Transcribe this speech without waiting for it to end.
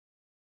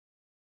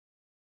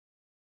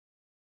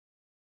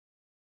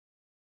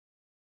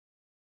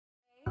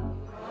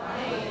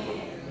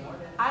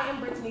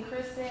am Brittani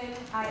Krystin.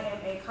 I am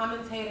a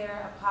commentator,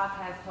 a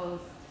podcast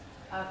host,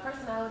 a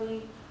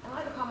personality. I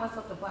like to call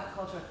myself the Black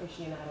culture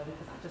aficionado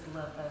because I just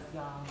love us,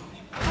 y'all.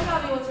 How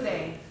y'all doing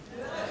today?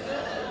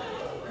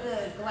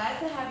 Good. Glad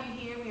to have you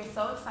here. We are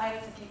so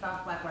excited to kick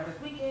off Black Writers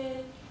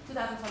Weekend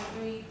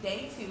 2023,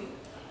 day 2.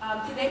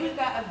 Today we've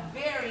got a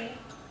very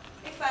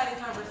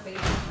exciting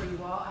conversation for you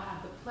all. I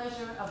have the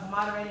pleasure of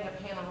moderating a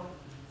panel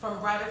from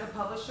writers and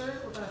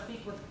publishers. We're going to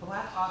speak with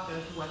Black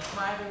authors who are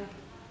thriving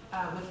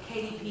with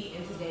KDP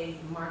in today's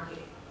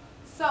market.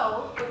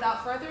 So,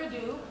 without further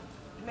ado,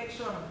 make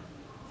sure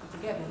I'm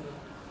together.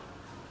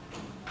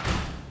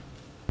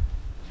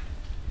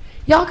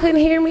 Y'all couldn't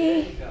hear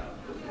me?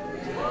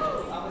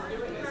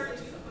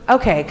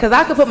 Okay, because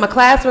I could put my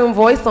classroom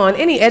voice on.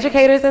 Any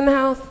educators in the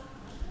house?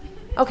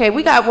 Okay,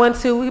 we got one,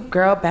 too.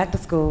 Girl, back to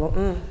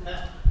school.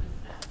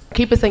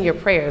 Keep us in your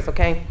prayers,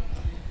 okay?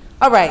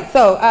 All right,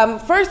 so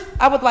first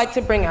I would like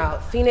to bring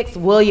out Phoenix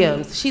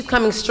Williams. She's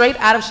coming straight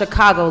out of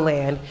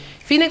Chicagoland.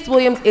 Phoenix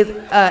Williams is,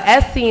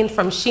 as seen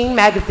from Sheen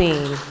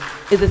Magazine,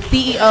 is a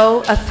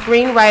CEO, a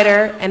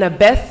screenwriter, and a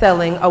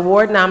best-selling,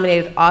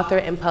 award-nominated author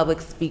and public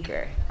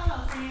speaker.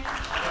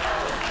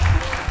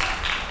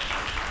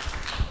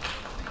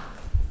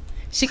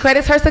 She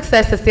credits her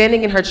success to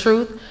standing in her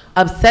truth,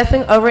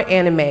 obsessing over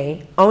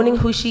anime, owning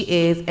who she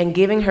is, and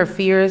giving her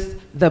fears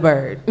the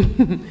bird.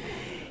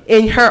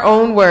 In her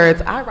own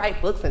words, I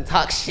write books and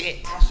talk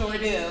shit. I sure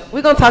do.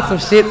 We're gonna talk some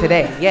shit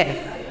today,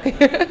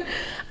 yes.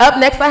 Up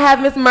next, I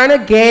have Miss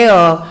Myrna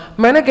Gayle.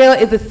 Myrna Gayle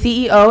is the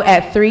CEO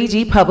at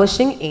 3G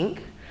Publishing, Inc.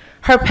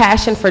 Her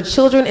passion for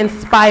children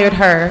inspired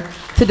her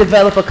to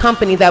develop a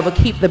company that would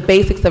keep the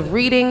basics of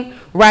reading,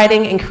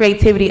 writing, and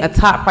creativity a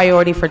top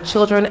priority for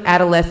children,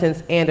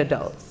 adolescents, and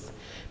adults.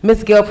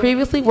 Ms. Gayle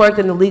previously worked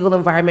in the legal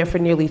environment for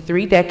nearly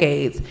 3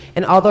 decades,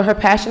 and although her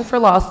passion for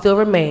law still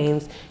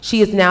remains,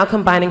 she is now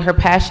combining her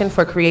passion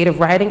for creative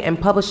writing and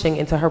publishing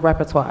into her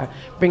repertoire,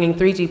 bringing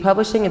 3G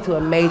Publishing into a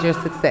major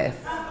success.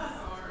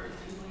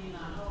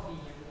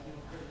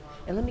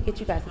 And let me get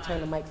you guys to turn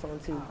the mics on,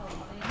 too.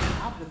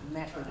 I'm just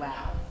naturally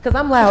loud. Because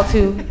I'm loud,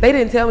 too. They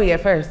didn't tell me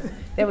at first.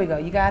 There we go.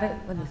 You got it?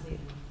 Let me see.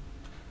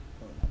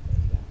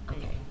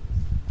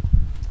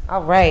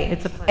 All right.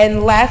 It's a pleasure.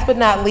 And last but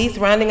not least,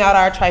 rounding out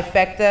our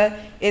trifecta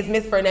is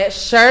Miss Bernette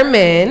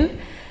Sherman.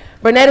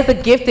 Bernette is a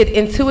gifted,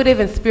 intuitive,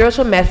 and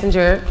spiritual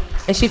messenger,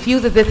 and she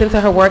fuses this into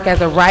her work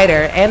as a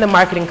writer and a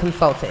marketing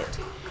consultant.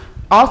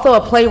 Also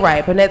a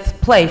playwright, Bernette's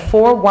play,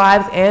 4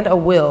 Wives and a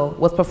Will,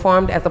 was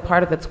performed as a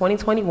part of the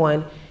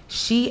 2021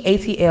 She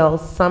ATL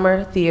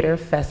Summer Theater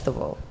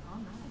Festival.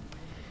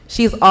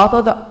 She is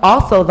also the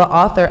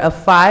author of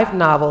 5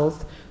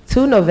 novels,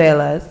 2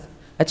 novellas,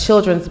 a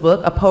children's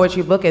book, a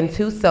poetry book, and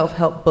 2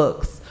 self-help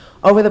books.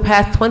 Over the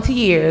past 20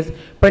 years,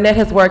 Bernette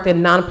has worked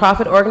in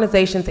nonprofit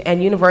organizations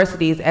and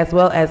universities, as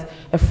well as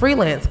a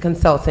freelance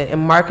consultant in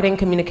marketing,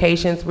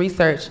 communications,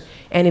 research,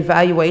 and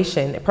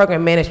evaluation, and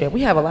program management.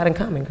 We have a lot in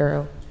common,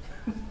 girl.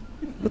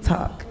 We'll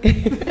talk.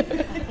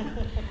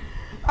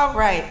 All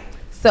right.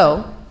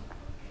 So,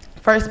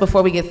 first,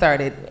 before we get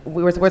started,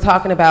 we're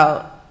talking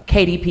about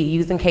KDP,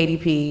 using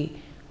KDP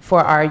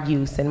for our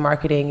use in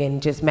marketing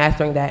and just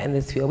mastering that in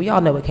this field. We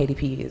all know what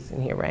KDP is in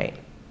here, right?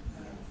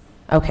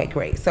 Okay,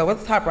 great. So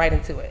let's hop right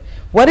into it.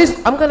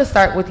 I'm gonna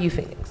start with you,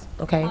 Phoenix,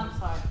 okay? I'm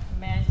sorry,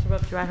 may I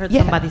interrupt you? I heard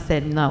Yeah. somebody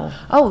said no.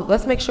 Oh,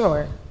 let's make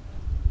sure.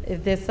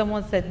 If there's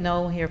someone said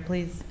no here,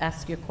 please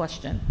ask your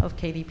question of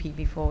KDP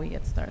before we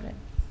get started.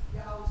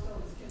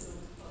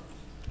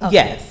 Okay.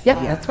 Yes.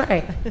 Yep, that's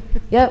right.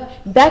 Yep,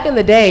 back in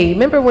the day,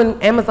 remember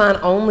when Amazon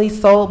only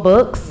sold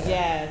books?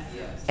 Yes.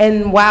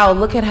 And wow,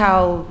 look at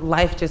how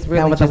life just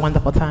really That was a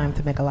wonderful time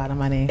to make a lot of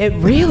money. It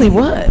really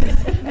was.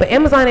 But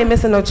Amazon ain't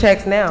missing no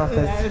checks now.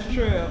 That is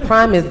true.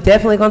 Prime is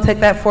definitely gonna take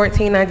that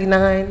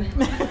 $14.99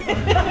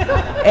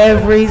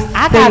 every single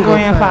I got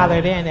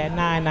grandfathered in at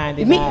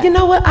 $9.99. You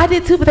know what? I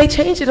did too, but they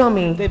changed it on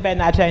me. They better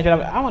not change it.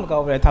 I want to go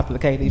over there and talk to the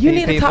KDP. You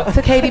need to talk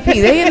to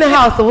KDP. They in the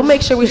house, so we'll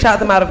make sure we shout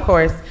them out, of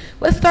course.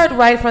 Let's start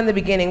right from the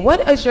beginning.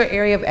 What is your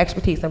area of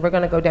expertise? And we're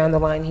going to go down the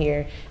line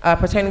here,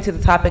 pertaining to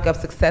the topic of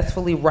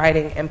successfully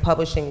writing and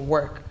publishing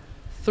work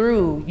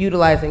through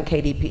utilizing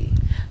KDP.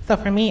 So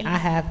for me,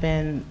 I've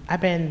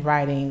been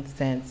writing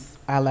since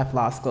I left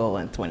law school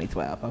in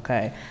 2012.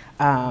 Okay,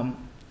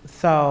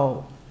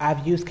 so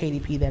I've used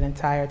KDP that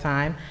entire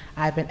time.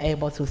 I've been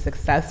able to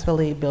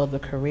successfully build a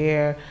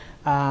career,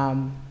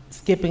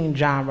 skipping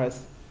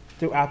genres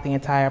throughout the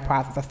entire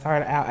process. I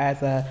started out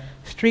as a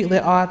street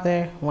lit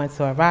author, went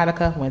to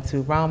erotica, went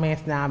to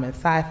romance, now I'm in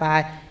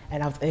sci-fi,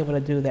 and I was able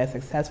to do that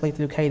successfully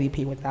through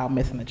KDP without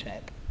missing a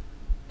check.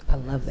 I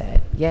love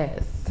that.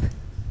 Yes.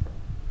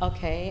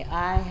 Okay,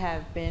 I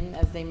have been,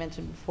 as they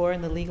mentioned before,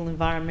 in the legal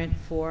environment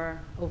for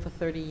over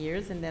 30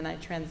 years, and then I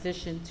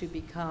transitioned to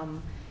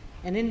become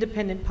an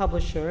independent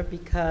publisher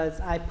because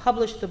I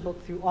published the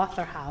book through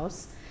Author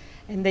House,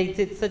 and they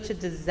did such a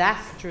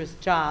disastrous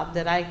job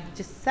that I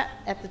just sat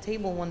at the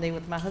table one day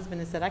with my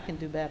husband and said, I can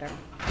do better.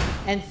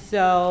 And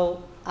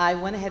so I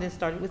went ahead and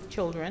started with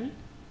children,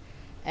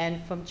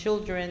 and from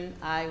children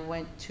I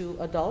went to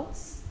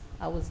adults,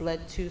 I was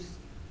led to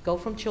go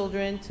from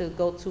children to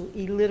go to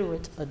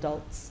illiterate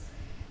adults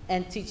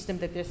and teach them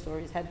that their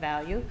stories had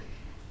value.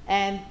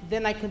 And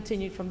then I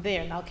continued from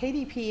there. Now,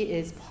 KDP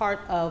is part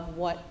of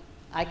what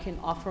I can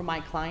offer my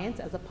clients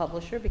as a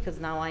publisher, because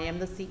now I am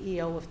the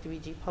CEO of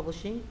 3G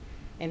Publishing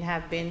and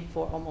have been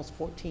for almost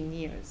 14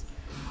 years.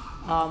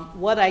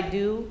 What I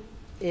do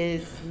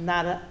is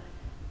not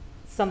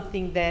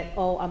something that,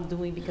 oh, I'm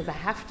doing because I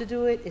have to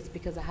do it. It's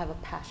because I have a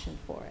passion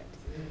for it.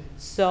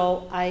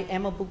 So I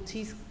am a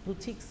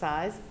boutique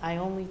size. I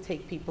only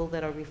take people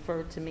that are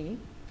referred to me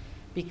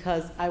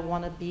because I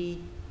want to be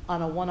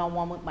on a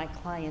one-on-one with my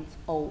clients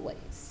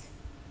always.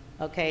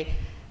 Okay,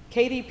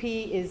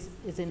 KDP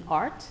is an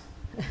art.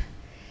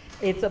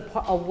 It's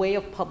a way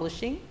of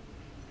publishing,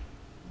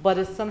 but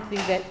it's something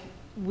that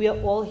we're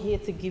all here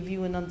to give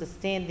you an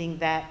understanding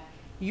that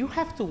you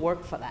have to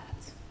work for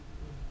that.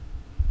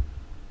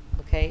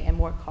 Okay, and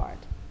work hard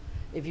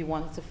if you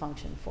want it to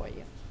function for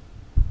you.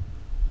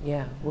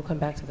 Yeah, we'll come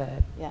back to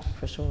that. Yeah,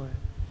 for sure.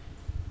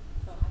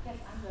 So I guess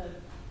I'm the.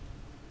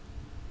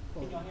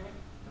 Can y'all hear me?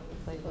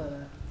 It's like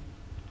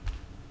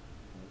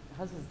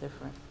hers is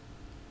different.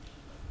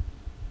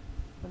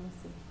 Let me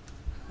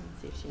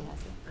see if she has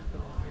it.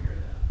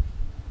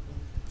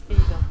 Here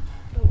you go.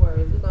 No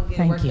worries, we're gonna get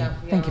it worked out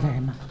for y'all. Thank you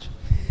very much.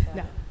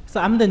 No. So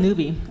I'm the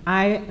newbie.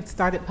 I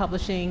started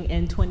publishing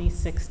in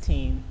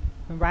 2016.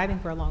 Been writing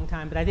for a long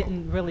time, but I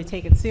didn't really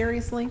take it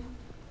seriously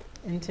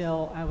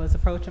until I was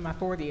approaching my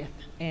 40th.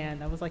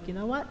 And I was like, you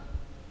know what?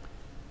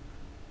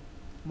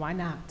 Why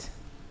not?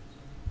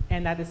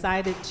 And I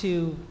decided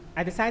to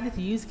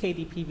use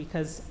KDP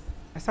because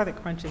I started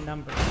crunching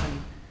numbers.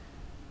 And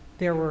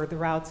there were the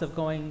routes of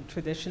going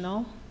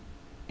traditional,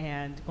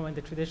 and going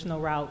the traditional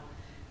route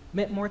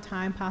meant more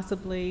time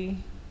possibly.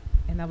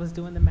 And I was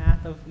doing the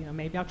math of,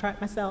 maybe I'll try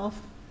it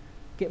myself,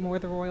 get more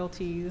of the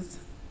royalties,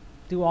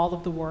 do all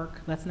of the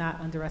work. Let's not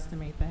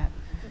underestimate that.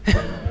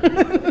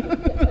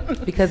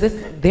 Because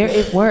there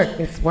is work.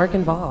 It's work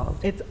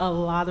involved. It's a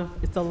lot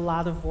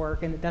of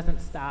work, and it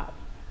doesn't stop.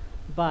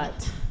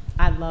 But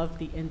I love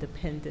the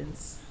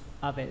independence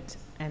of it,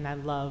 and I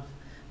love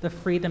the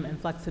freedom and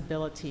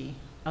flexibility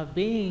of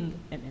being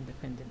an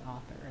independent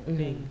author and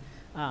being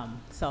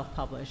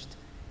self-published,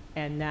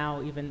 and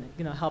now even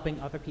helping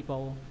other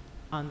people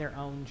on their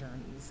own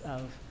journeys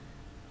of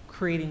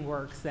creating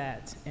works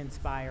that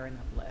inspire and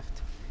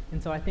uplift.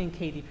 And so I think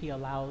KDP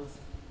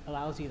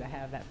allows you to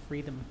have that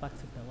freedom and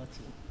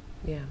flexibility.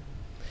 Yeah.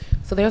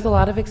 So there's a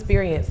lot of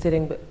experience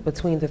sitting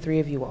between the three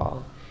of you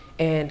all.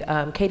 And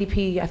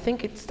KDP, I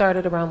think it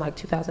started around like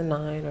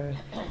 2009 or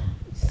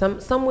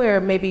somewhere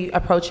maybe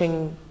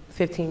approaching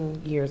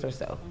 15 years or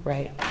so,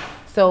 right?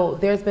 So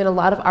there's been a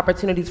lot of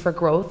opportunities for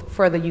growth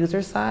for the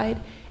user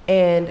side.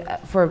 And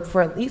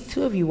for at least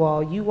two of you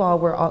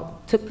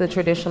all took the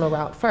traditional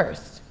route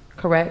first,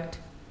 correct?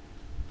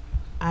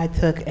 I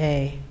took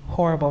a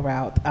horrible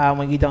route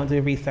when you don't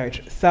do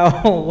research. So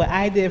what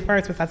I did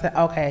first was I said,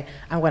 okay,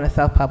 I'm going to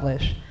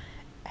self-publish.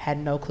 Had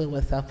no clue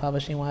what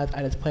self-publishing was.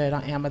 I just put it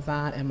on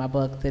Amazon, and my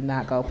book did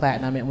not go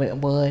platinum. It went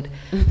wood.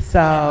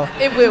 So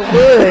it went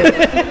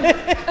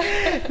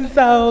wood.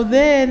 So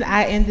then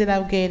I ended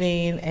up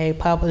getting a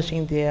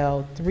publishing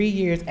deal 3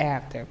 years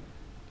after.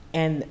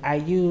 And I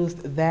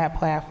used that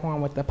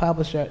platform with the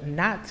publisher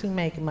not to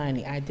make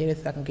money. I did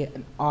it so I can get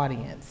an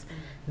audience.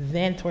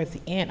 Then towards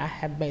the end, I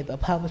had made the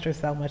publisher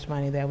so much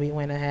money that we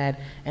went ahead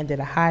and did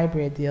a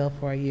hybrid deal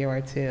for a year or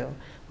two,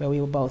 where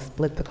we would both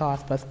split the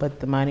cost but split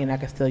the money, and I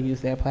could still use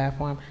their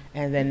platform.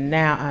 And then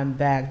now I'm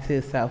back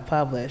to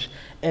self-publish.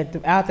 And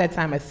throughout that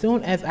time, as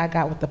soon as I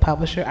got with the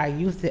publisher, I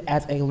used it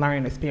as a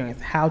learning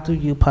experience. How do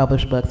you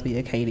publish books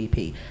via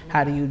KDP?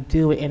 How do you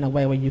do it in a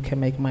way where you can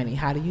make money?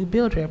 How do you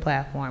build your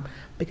platform?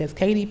 Because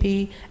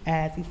KDP,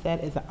 as he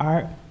said, is an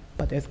art,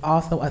 but there's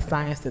also a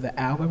science to the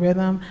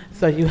algorithm,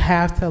 so you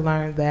have to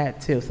learn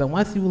that too. So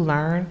once you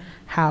learn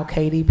how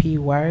KDP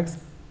works,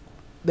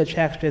 the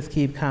checks just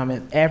keep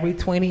coming. Every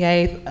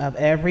 28th of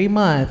every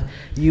month,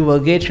 you will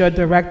get your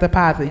direct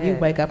deposit. Yeah. You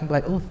wake up and be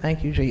like, oh,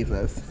 thank you,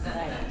 Jesus.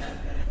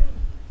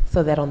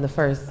 So that on the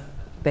first,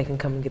 they can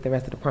come and get the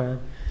rest of the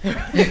prime.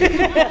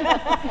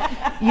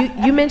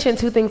 You mentioned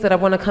two things that I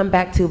want to come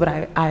back to,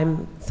 but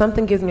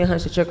something gives me a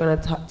hunch that you're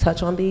going to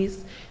touch on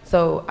these.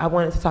 So I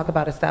wanted to talk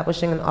about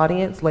establishing an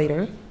audience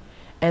later,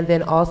 and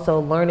then also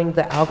learning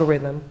the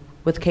algorithm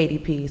with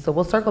KDP. So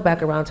we'll circle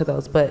back around to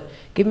those, but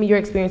give me your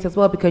experience as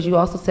well, because you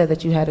also said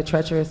that you had a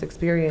treacherous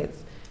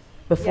experience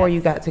before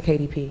you got to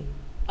KDP.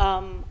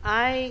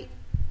 I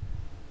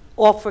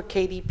offer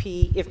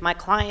KDP, if my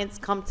clients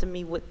come to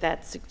me with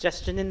that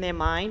suggestion in their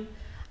mind,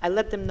 I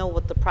let them know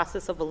what the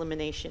process of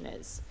elimination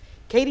is.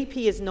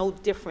 KDP is no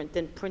different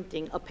than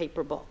printing a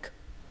paper book.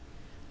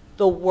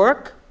 The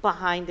work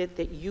behind it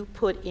that you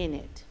put in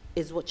it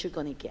is what you're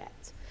going to get.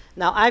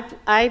 Now,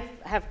 I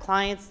have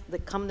clients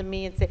that come to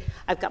me and say,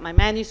 I've got my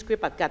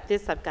manuscript, I've got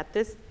this,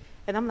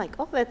 and I'm like,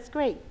 oh, that's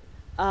great.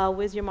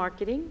 Where's your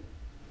marketing?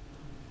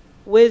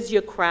 Where's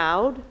your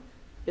crowd?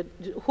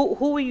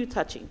 Who are you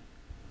touching?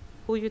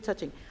 Who are you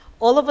touching?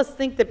 All of us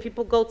think that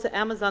people go to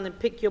Amazon and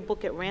pick your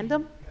book at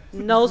random.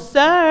 No,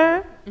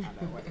 sir.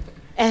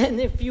 And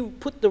if you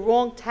put the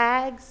wrong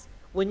tags,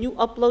 when you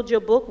upload your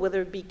book,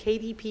 whether it be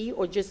KDP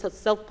or just a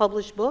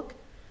self-published book,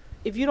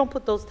 if you don't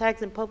put those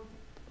tags in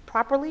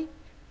properly,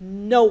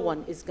 no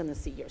one is going to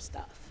see your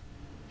stuff.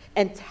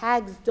 And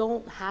tags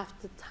don't have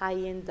to tie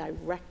in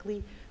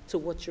directly to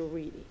what you're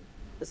reading.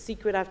 The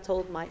secret I've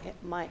told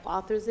my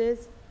authors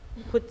is,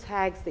 put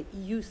tags that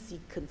you see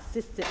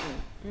consistently.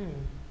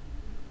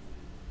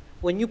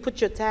 When you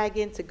put your tag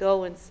in to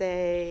go and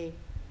say,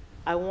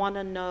 I want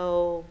to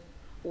know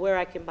where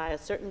I can buy a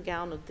certain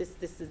gown of this,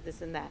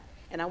 and that,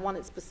 and I want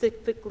it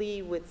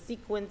specifically with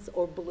sequins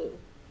or blue,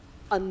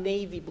 a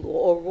navy blue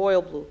or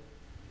royal blue,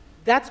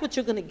 that's what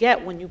you're going to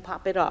get when you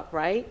pop it up,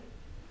 right?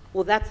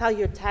 Well, that's how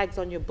your tags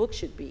on your book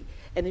should be.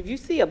 And if you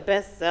see a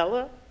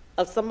bestseller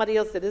of somebody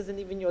else that isn't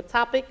even your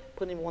topic,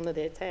 put in one of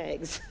their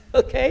tags,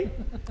 okay?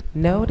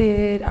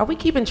 Noted. Are we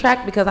keeping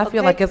track? Because I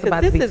feel like it's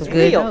about to be this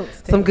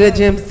some good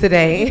gems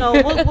today. You know,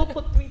 we'll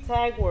put 3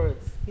 tag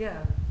words.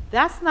 Yeah.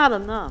 That's not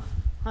enough.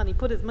 Honey,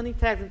 put as many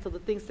tags until the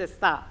thing says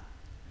stop.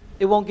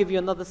 It won't give you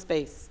another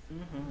space.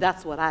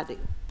 That's what I do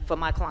for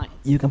my clients.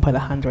 You can put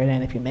 100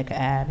 in if you make an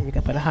ad. You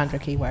can put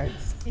 100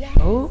 keywords. Yes.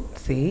 Oh,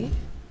 see?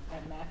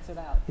 And max it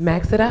out.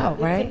 Max it out,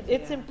 right?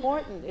 It's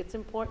important. It's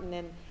important.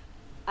 And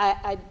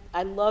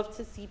I love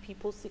to see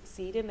people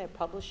succeed in their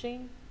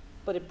publishing,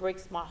 but it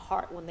breaks my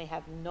heart when they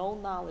have no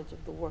knowledge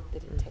of the work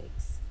that it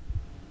takes.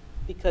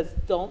 Because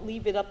don't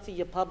leave it up to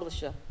your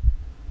publisher,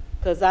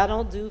 because I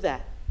don't do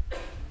that.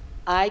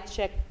 I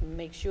check,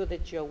 make sure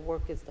that your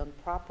work is done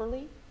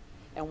properly,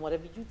 and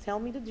whatever you tell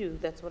me to do,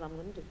 that's what I'm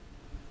going to do.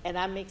 And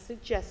I make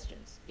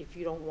suggestions if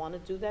you don't want to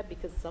do that,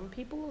 because some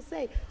people will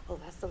say, oh,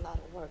 that's a lot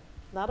of work.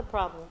 Not a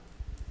problem.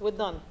 We're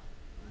done.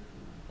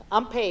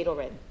 I'm paid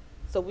already,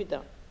 so we're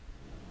done.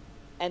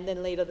 And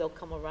then later they'll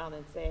come around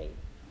and say,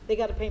 they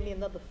got to pay me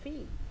another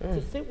fee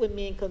to sit with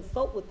me and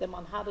consult with them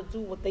on how to do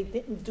what they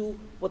didn't do,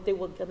 what they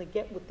were going to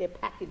get with their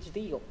package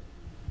deal.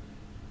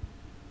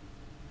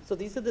 So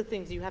these are the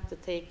things you have to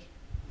take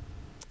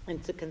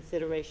into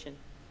consideration.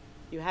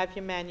 You have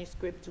your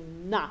manuscript. Do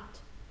not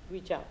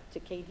reach out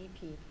to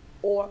KDP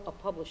or a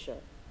publisher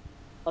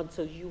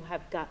until you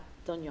have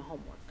done your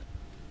homework.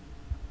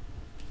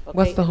 Okay?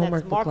 What's the And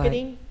homework that's look like?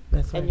 marketing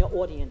That's and right. your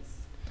audience.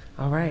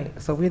 All right,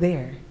 so we're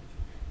there.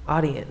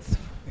 Audience.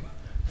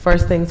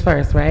 First things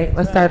first, right?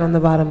 Let's start on the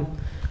bottom.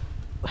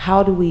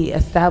 How do we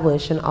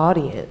establish an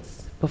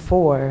audience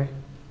before?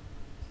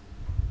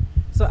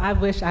 So I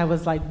wish I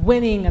was like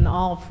winning on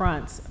all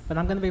fronts, but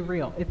I'm going to be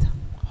real. It's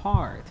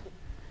hard.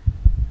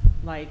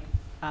 Like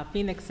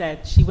Phoenix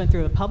said, she went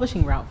through the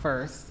publishing route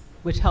first,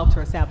 which helped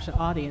her establish an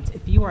audience.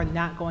 If you are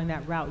not going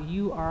that route,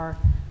 you are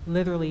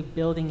literally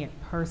building it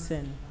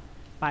person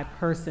by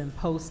person,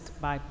 post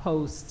by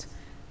post,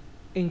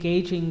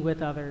 engaging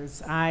with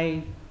others.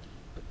 I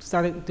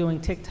started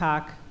doing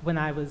TikTok when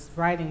I was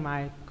writing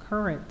my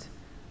current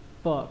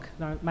book,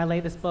 my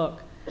latest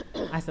book.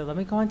 I said, let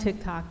me go on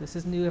TikTok. This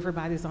is new,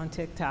 everybody's on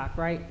TikTok,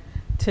 right?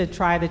 To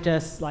try to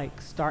just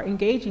like start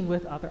engaging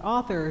with other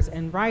authors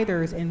and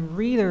writers and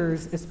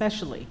readers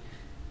especially.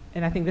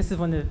 And I think this is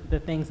one of the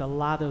things a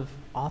lot of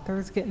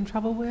authors get in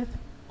trouble with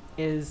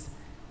is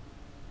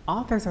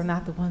authors are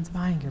not the ones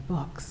buying your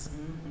books.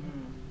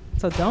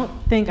 So don't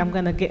think I'm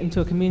gonna get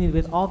into a community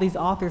with all these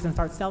authors and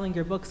start selling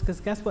your books,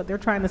 because guess what? They're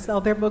trying to sell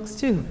their books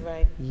too.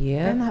 Right.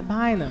 Yeah. They're not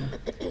buying them.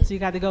 So you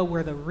got to go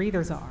where the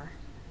readers are.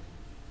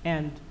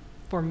 And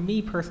for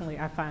me personally,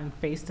 I find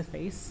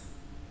face-to-face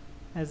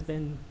has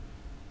been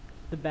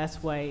the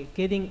best way,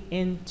 getting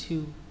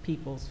into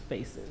people's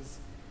faces,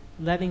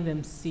 letting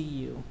them see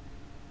you.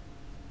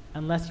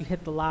 Unless you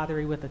hit the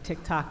lottery with a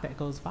TikTok that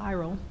goes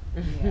viral,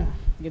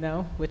 you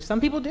know, which some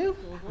people do.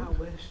 I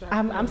wish.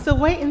 I'm still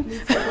waiting.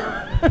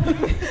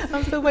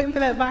 I'm still waiting for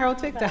that viral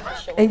TikTok.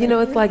 And you know,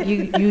 it's like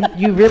you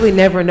really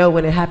never know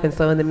when it happens.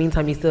 So in the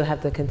meantime, you still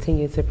have to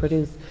continue to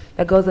produce.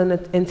 That goes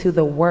into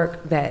the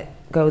work that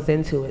goes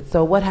into it.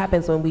 So what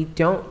happens when we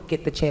don't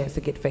get the chance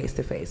to get face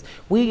to face?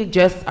 We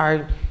just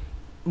are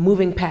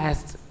moving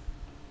past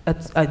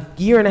a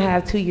year and a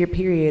half, 2-year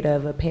period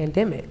of a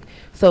pandemic.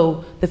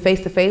 So the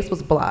face-to-face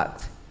was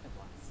blocked.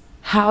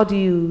 How do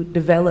you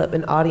develop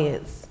an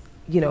audience,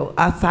 you know,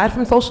 aside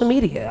from social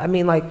media? I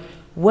mean, like,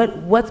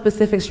 what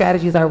specific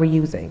strategies are we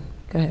using?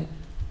 Go ahead.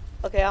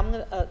 Okay, I'm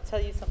going to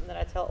tell you something that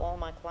I tell all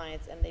my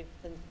clients, and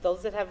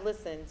those that have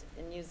listened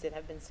and used it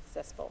have been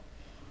successful.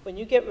 When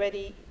you get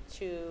ready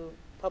to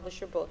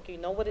publish your book, you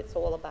know what it's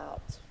all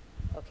about,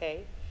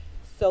 okay?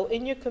 So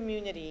in your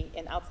community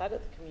and outside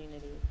of the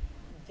community,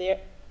 there are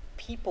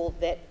people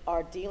that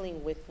are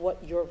dealing with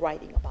what you're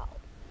writing about.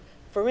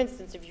 For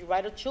instance, if you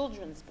write a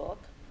children's book,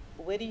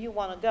 where do you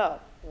want to go?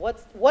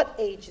 What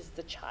age is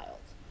the child?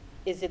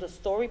 Is it a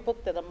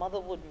storybook that a mother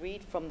would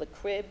read from the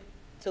crib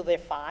till they're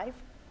 5,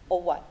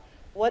 or what?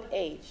 What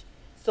age?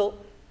 So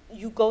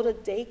you go to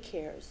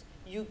daycares,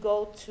 you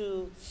go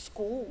to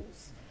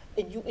schools,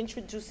 and you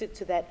introduce it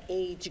to that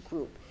age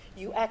group.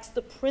 You ask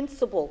the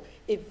principal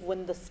if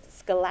when the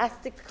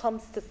Scholastic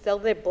comes to sell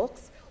their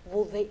books,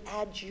 will they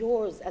add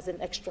yours as an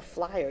extra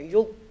flyer?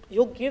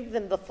 You'll give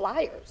them the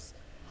flyers.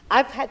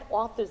 I've had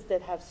authors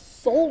that have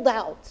sold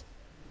out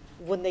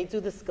when they do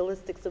the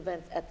scholastics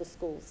events at the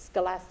schools,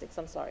 scholastics,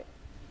 I'm sorry.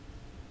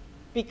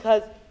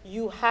 Because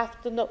you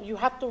have to know, you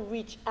have to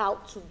reach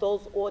out to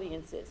those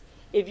audiences.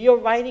 If you're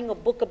writing a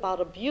book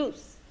about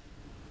abuse,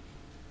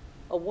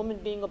 a woman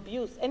being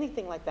abused,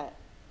 anything like that,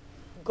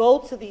 go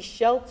to these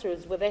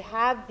shelters where they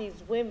have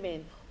these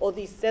women, or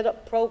these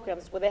set-up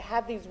programs where they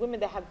have these women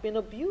that have been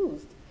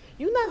abused.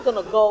 You're not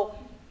gonna go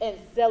and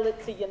sell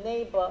it to your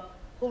neighbor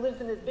who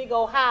lives in this big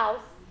old house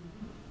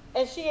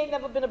and she ain't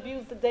never been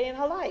abused a day in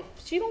her life.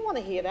 She don't wanna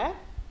hear that.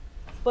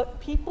 But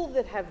people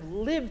that have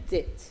lived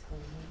it,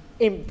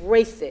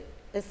 embrace it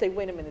and say,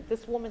 wait a minute,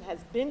 this woman has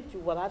been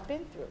through what I've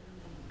been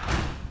through.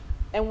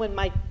 And when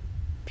my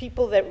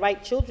people that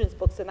write children's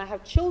books, and I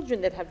have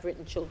children that have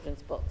written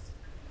children's books,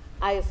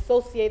 I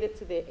associate it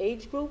to their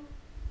age group.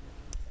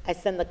 I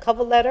send the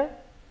cover letter,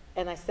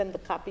 and I send the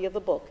copy of the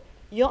book.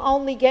 You're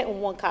only getting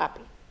one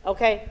copy,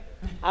 okay?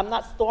 I'm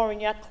not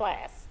storing your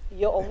class.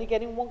 You're only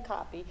getting one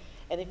copy.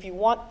 And if you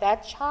want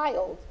that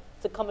child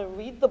to come and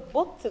read the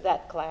book to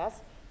that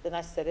class, then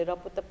I set it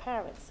up with the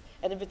parents.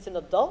 And if it's an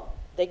adult,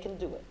 they can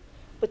do it.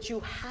 But you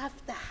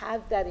have to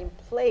have that in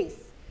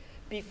place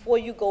before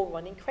you go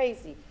running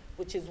crazy,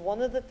 which is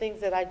one of the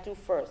things that I do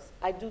first.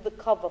 I do the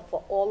cover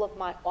for all of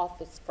my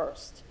authors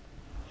first,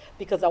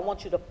 because I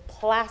want you to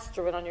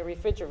plaster it on your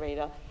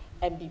refrigerator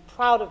and be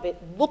proud of it,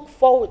 look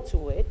forward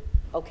to it,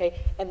 okay?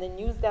 And then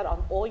use that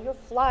on all your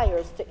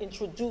flyers to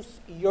introduce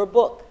your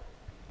book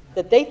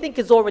that they think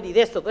is already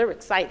there, so they're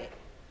excited.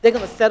 They're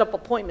gonna set up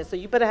appointments, so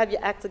you better have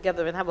your act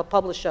together and have a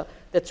publisher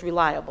that's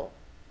reliable,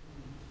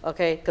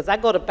 okay? Because I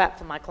go to bat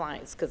for my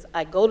clients, because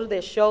I go to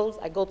their shows,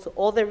 I go to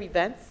all their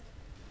events,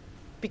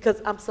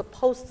 because I'm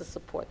supposed to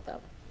support them.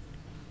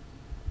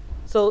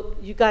 So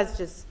you guys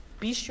just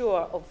be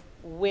sure of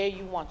where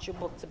you want your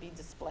book to be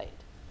displayed.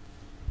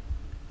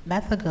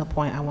 That's a good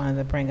point I wanted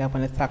to bring up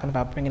when it's talking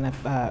about bringing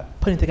up,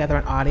 putting together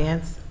an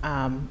audience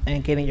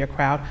and getting your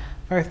crowd.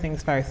 First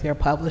things first, your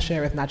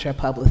publisher is not your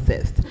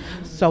publicist.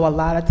 So a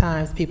lot of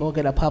times people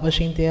get a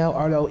publishing deal,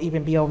 or they'll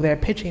even be over there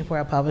pitching for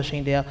a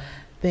publishing deal,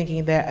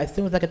 thinking that as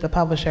soon as I get the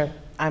publisher,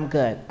 I'm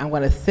good. I'm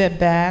going to sit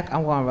back,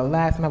 I'm going to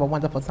relax, and have a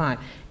wonderful time.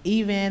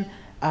 Even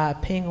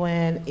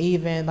Penguin,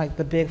 even like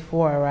the Big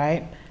Four,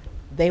 right?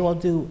 They will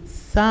do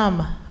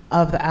some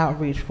of the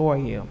outreach for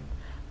you,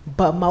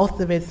 but most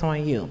of it's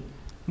on you.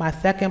 My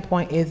second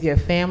point is your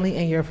family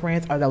and your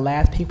friends are the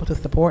last people to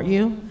support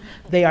you.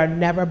 They are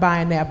never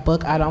buying that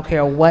book. I don't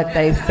care what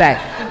they say.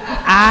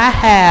 I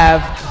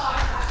have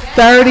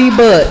 30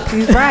 books.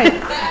 He's right.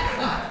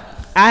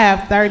 I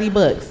have 30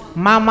 books.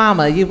 My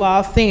mama, you've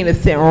all seen,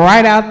 is sitting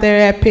right out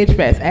there at Pitch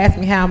Fest. Ask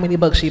me how many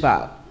books she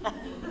bought.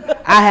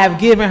 I have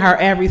given her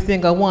every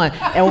single one.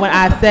 And when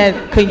I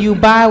said, can you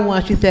buy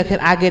one? She said, can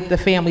I get the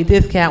family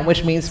discount,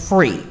 which means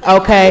free,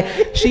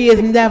 okay? She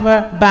is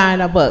never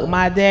buying a book.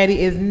 My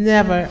daddy is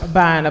never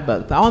buying a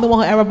book. The only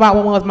one who ever bought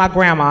one was my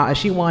grandma, and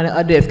she wanted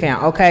a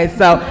discount, okay?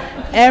 So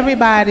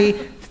everybody,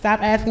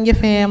 stop asking your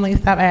family,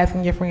 stop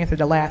asking your friends for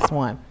the last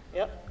one.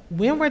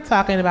 When we're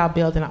talking about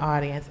building an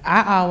audience,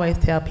 I always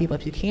tell people,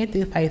 if you can't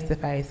do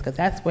face-to-face, because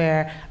that's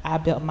where I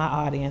built my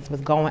audience,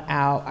 was going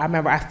out. I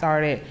remember I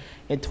started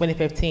in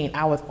 2015,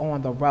 I was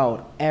on the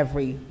road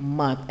every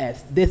month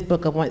as this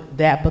book event,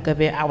 that book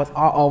event. I was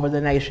all over the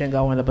nation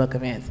going to book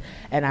events.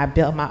 And I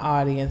built my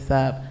audience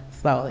up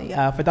slowly.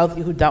 For those of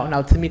you who don't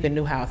know, Tamika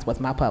Newhouse was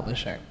my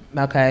publisher,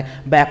 okay?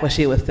 Back when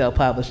she was still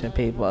publishing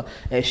people.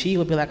 And she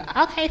would be like,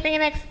 okay,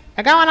 Phoenix,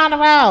 we're going on the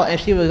road. And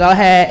she would go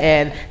ahead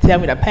and tell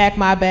me to pack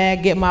my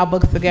bag, get my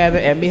books together,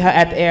 and meet her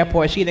at the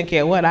airport. She didn't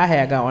care what I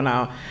had going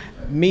on.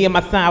 Me and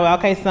my son were,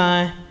 okay,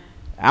 son,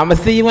 I'm gonna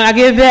see you when I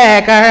get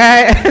back,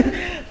 all right?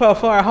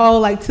 For a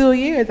whole like 2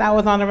 years, I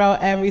was on the road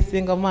every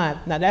single month.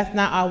 Now that's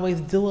not always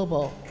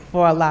doable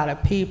for a lot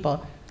of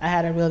people. I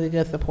had a really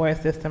good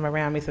support system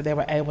around me, so they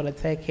were able to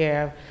take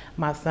care of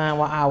my son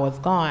while I was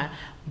gone.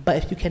 But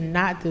if you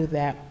cannot do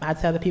that, I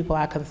tell the people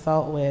I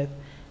consult with,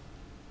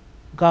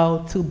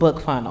 go to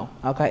BookFunnel,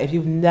 okay? If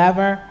you've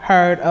never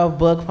heard of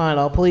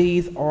BookFunnel,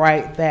 please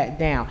write that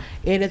down.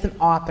 It is an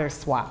author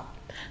swap.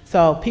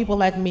 So people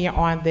like me are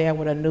on there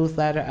with a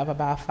newsletter of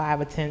about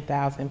 5,000 or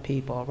 10,000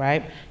 people,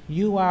 right?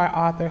 You are an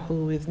author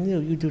who is new.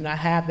 You do not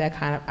have that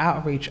kind of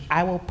outreach.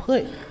 I will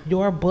put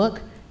your book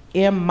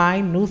in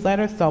my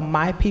newsletter so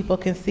my people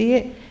can see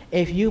it.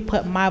 If you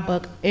put my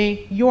book in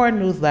your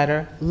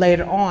newsletter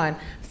later on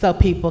so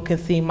people can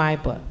see my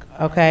book,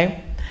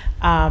 okay?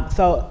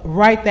 So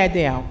write that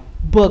down,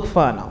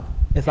 BookFunnel.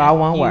 It's all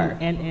one word.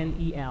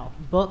 F-U-N-N-E-L.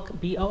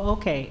 Book,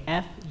 B-O-O-K,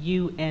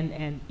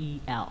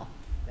 F-U-N-N-E-L.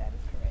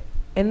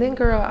 And then,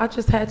 girl, I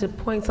just had to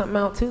point something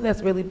out, too,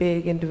 that's really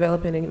big in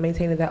developing and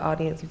maintaining that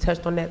audience. You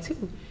touched on that,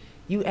 too.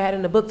 You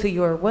adding a book to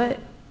your what?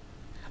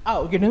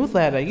 Oh, your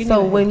newsletter. You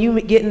so when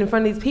you getting in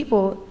front of these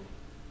people,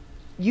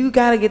 you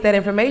got to get that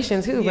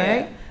information, too,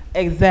 right?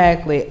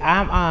 Exactly.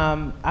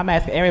 I'm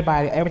asking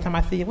everybody every time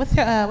I see you, what's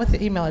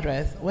your email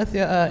address? What's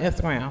your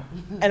Instagram?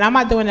 And I'm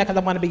not doing that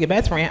because I want to be your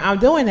best friend. I'm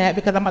doing that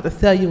because I'm about to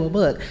sell you a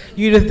book.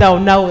 You just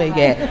don't know it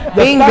yet.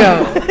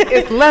 Bingo.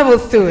 It's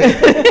levels to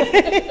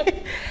it.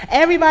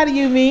 Everybody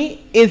you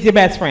meet is your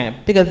best friend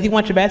because you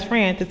want your best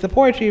friend to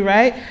support you,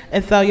 right?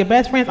 And so your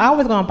best friend's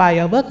always going to buy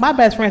your book. My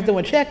best friend's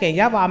doing check-in.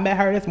 Y'all all met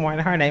her this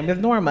morning. Her name is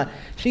Norma.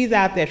 She's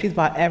out there. She's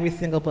bought every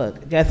single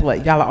book. Guess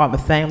what? Y'all are on the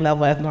same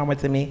level as Norma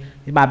to me.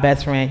 You're my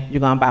best friend.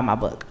 You're going to buy my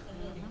book,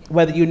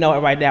 whether you know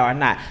it right now or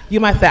not. You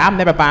might say, I'm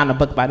never buying a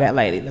book by that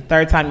lady. The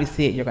third time you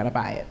see it, you're going to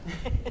buy it.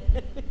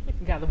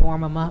 You got to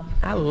warm them up.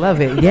 I love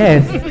it,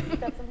 yes.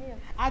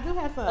 I do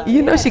have some.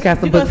 You know she got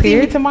some books see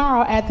here. me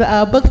tomorrow at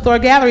the bookstore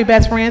gallery,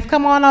 best friends.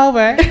 Come on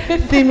over.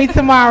 See me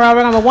tomorrow.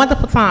 We're going to have a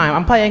wonderful time.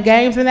 I'm playing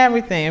games and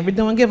everything. We're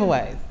doing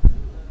giveaways.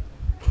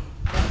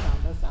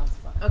 That sounds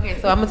fun.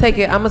 Okay, so I'm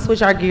gonna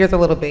switch our gears a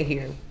little bit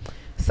here.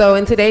 So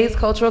in today's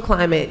cultural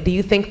climate, do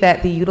you think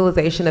that the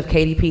utilization of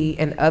KDP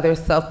and other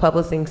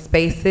self-publishing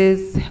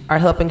spaces are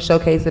helping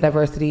showcase the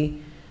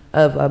diversity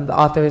of the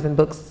authors and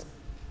books?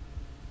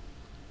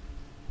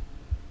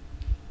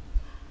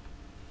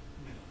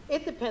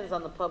 It depends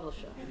on the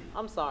publisher.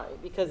 I'm sorry,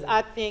 because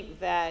I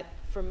think that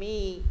for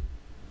me,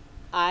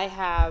 I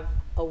have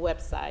a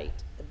website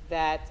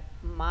that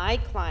my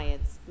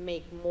clients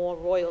make more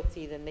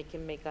royalty than they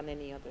can make on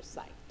any other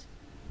site.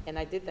 And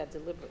I did that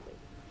deliberately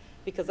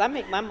because I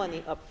make my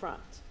money up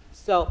front.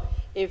 So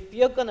if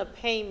you're gonna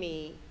pay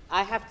me,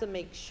 I have to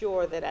make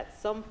sure that at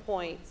some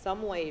point,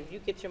 some way, if you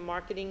get your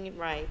marketing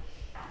right,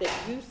 that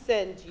you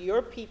send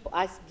your people,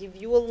 I give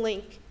you a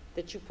link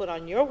that you put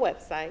on your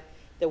website,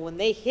 that when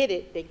they hit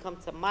it, they come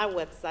to my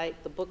website,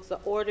 the books are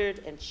ordered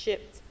and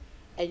shipped,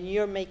 and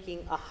you're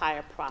making a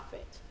higher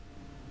profit.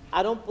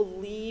 I don't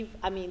believe,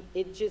 I mean,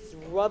 it just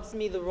rubs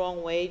me the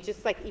wrong way,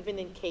 just like even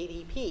in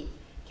KDP.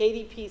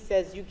 KDP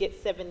says you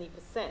get 70%,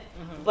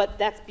 but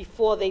that's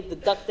before they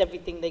deduct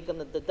everything they're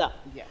gonna deduct.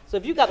 Yeah. So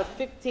if you got a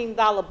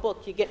 $15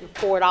 book, you're getting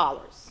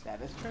 $4.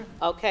 That is true.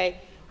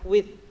 Okay?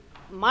 With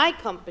my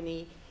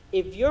company,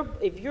 if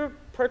you're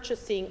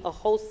purchasing a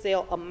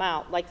wholesale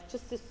amount, like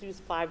just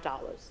use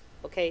 $5,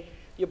 okay?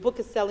 Your book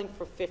is selling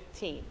for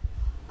 $15.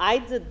 I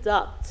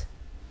deduct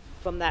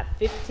from that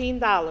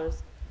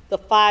 $15 the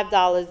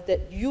 $5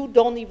 that you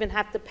don't even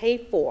have to pay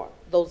for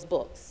those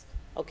books.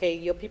 Okay,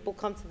 your people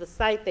come to the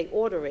site, they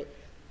order it.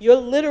 You're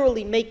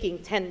literally making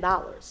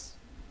 $10.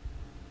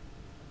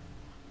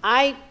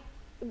 I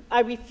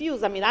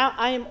refuse. I mean,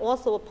 I am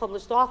also a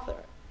published author.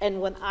 And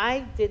when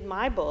I did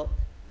my book,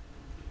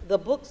 the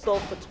book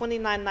sold for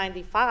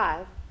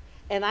 $29.95,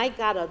 and I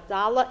got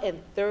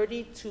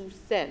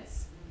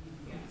 $1.32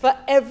 for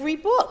every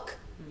book.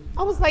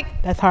 I was like,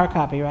 That's hard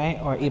copy, right?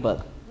 Or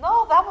ebook?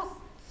 no, that was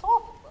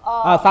soft.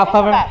 Soft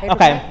cover? paperback.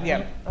 Okay,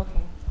 yeah. Okay.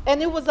 And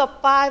it was a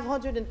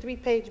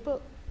 503-page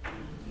book.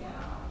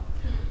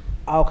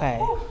 Okay.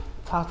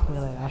 Talk to me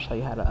later. I'll show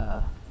you how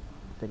to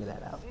figure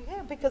that out.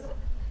 Yeah, because,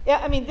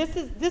 yeah, I mean, this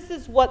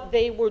is what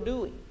they were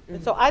doing.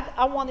 And so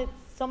I wanted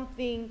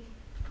something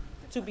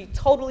to be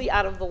totally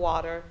out of the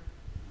water,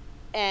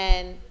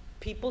 and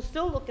people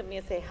still look at me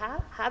and say,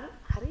 how do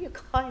your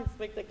clients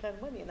make that kind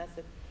of money? And I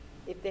said,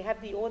 if they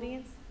have the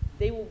audience,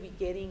 they will be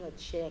getting a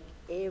check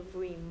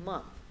every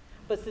month.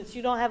 But since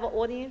you don't have an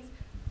audience,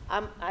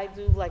 I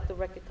do like the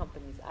record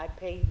companies. I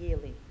pay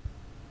yearly.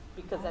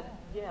 Because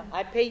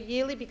I pay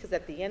yearly because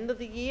at the end of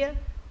the year,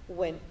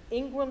 when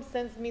Ingram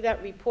sends me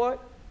that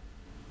report,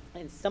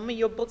 and some of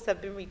your books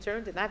have been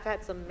returned, and I've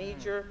had some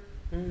major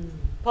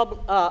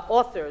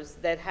authors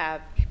that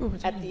have,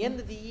 at the end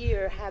of the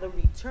year, had a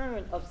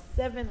return of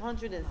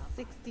 $762.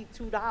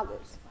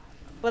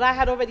 But I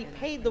had already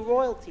paid the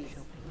royalties.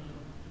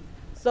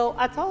 So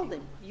I told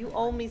him, you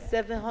owe me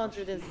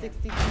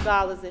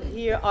 $762, and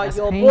here are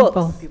your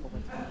books.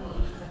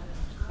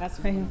 That's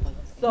painful.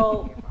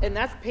 So, and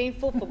that's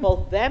painful for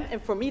both them and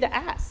for me to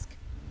ask.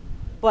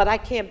 But I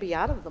can't be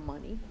out of the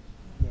money.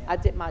 I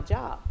did my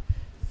job.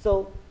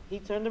 So he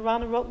turned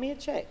around and wrote me a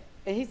check.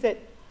 And he said,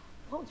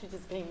 why don't you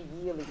just pay me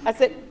yearly? I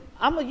said,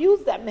 I'm going to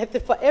use that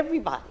method for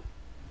everybody.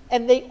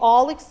 And they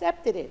all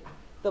accepted it.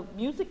 The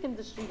music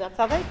industry, that's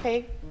how they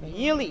pay,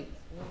 yearly.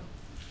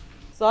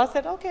 So I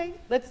said, okay,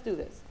 let's do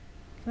this.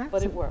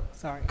 But it worked.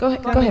 Sorry. Go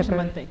ahead. Can I mention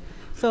one thing?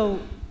 So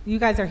you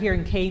guys are here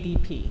in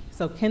KDP,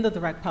 so Kindle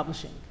Direct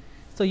Publishing.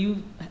 So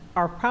you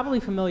are probably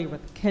familiar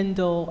with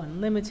Kindle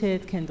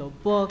Unlimited, Kindle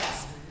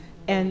Books,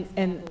 and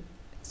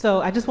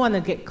so I just want to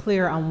get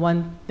clear on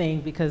one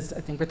thing because I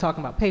think we're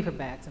talking about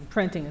paperbacks and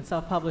printing and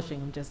self-publishing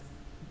and just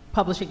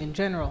publishing in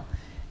general,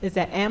 is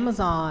that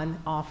Amazon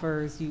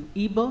offers you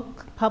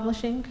ebook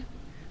publishing.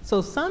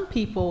 So some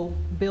people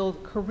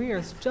build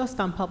careers just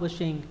on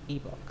publishing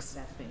ebooks.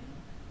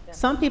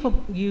 Some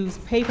people use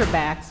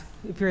paperbacks.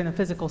 If you're in a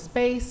physical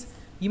space,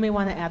 you may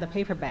want to add a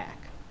paperback.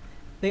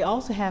 They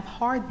also have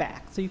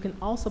hardback, so you can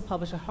also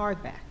publish a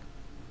hardback.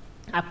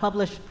 I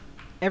publish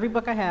every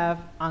book I have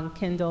on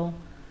Kindle,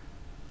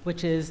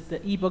 which is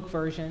the ebook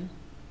version.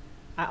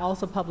 I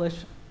also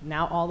publish,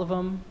 now all of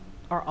them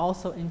are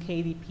also in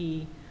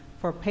KDP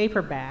for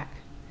paperback,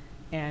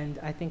 and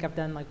I think I've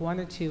done like 1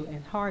 or 2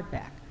 in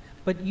hardback.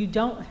 But you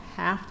don't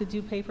have to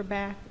do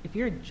paperback. If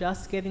you're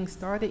just getting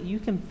started, you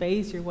can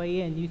phase your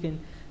way in. You can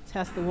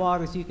test the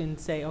waters. You can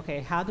say,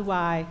 okay, how do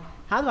I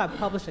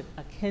publish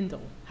a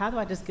Kindle? How do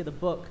I just get a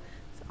book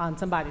on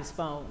somebody's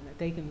phone that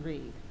they can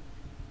read?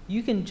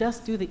 You can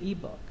just do the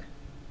ebook.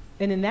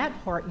 And in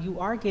that part, you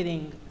are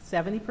getting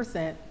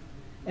 70%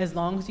 as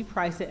long as you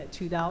price it at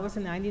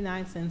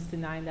 $2.99 to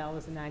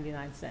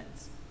 $9.99.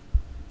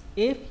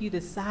 If you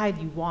decide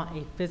you want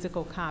a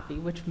physical copy,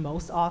 which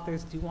most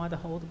authors do want to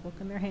hold a book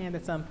in their hand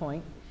at some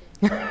point,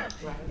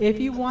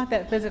 if you want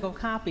that physical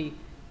copy,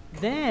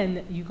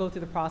 then you go through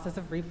the process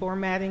of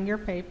reformatting your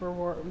paper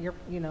or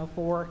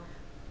for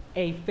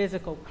a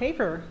physical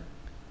paper,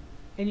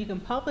 and you can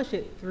publish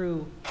it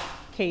through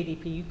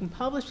KDP, you can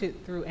publish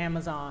it through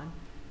Amazon.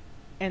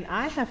 And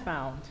I have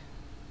found,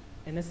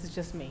 and this is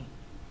just me,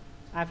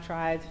 I've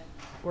tried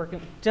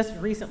working just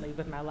recently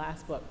with my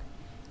last book,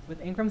 with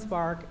Ingram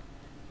Spark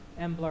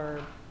and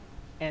Blurb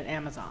and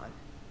Amazon.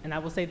 And I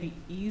will say the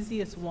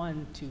easiest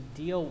one to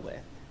deal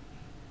with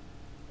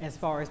as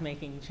far as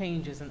making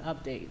changes and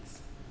updates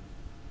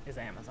is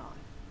Amazon.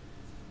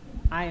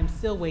 I am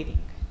still waiting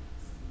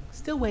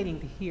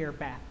to hear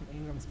back from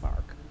Ingram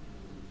Spark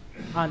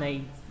on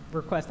a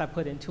request I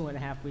put in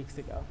 2.5 weeks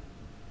ago.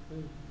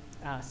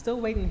 Still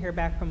waiting to hear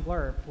back from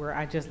Blurb, where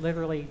I just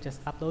literally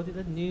just uploaded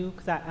a new,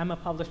 because I'm a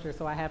publisher,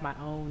 so I have my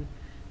own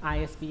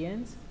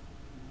ISBNs.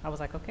 I was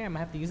like, okay, I'm gonna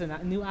have to use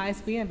a new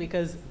ISBN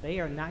because they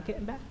are not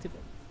getting back to me.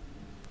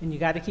 And you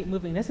gotta keep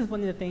moving. This is one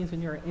of the things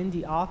when you're an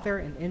indie author,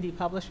 an indie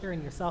publisher,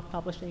 and you're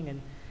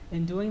self-publishing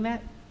and doing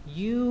that,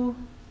 you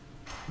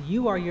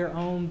are your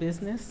own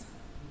business,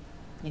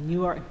 and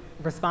you are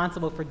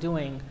responsible for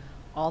doing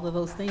all of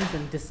those things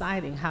and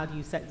deciding how do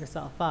you set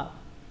yourself up.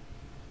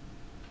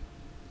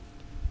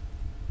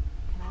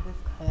 Can I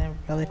just cut in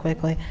really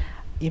quickly?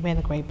 You made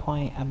a great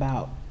point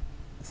about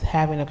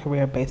having a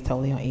career based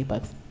totally on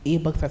ebooks.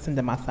 Ebooks are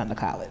sending my son to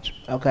college,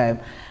 okay?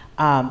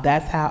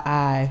 That's how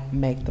I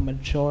make the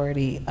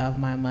majority of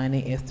my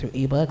money is through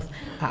ebooks.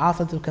 I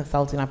also do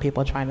consulting on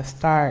people trying to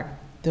start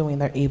doing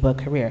their ebook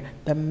career.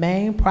 The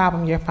main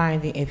problem you're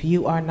finding if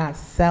you are not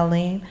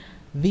selling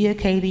via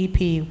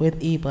KDP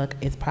with ebook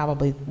is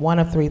probably one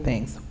of 3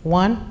 things.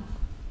 1,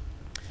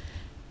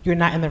 you're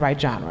not in the right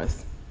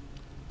genres.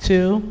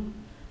 2,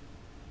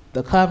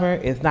 the cover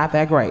is not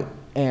that great.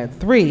 And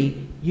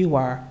 3, you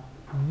are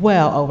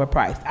well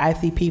overpriced. I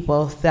see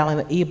people selling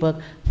an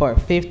ebook for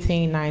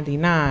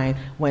 $15.99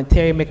 when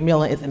Terry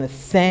McMillan is in the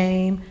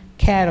same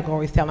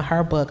category selling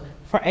her book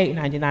for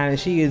 $8.99, and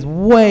she is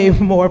way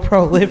more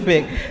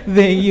prolific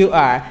than you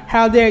are.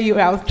 How dare you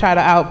try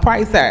to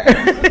outprice her?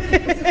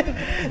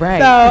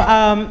 Right.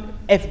 So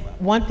if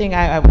one thing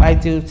I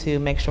do to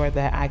make sure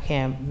that I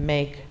can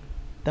make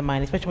the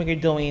money, especially when you're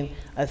doing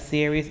a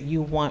series,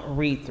 you want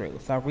read-through.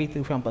 So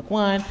read-through from book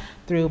 1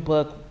 through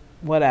book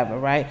whatever,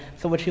 right?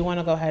 So what you want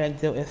to go ahead and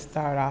do is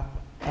start off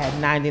at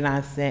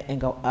 99 cents and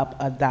go up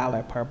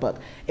 $1 per book.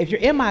 If you're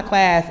in my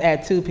class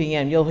at 2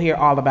 p.m., you'll hear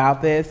all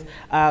about this.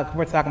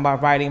 We're talking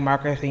about writing,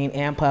 marketing,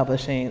 and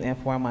publishing in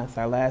 4 months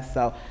or less.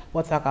 So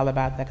we'll talk all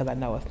about that because I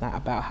know it's not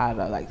about how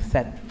to like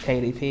set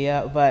KDP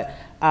up, but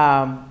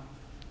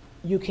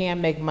you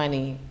can make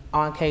money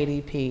on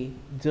KDP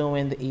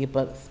doing the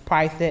ebooks.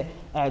 Price it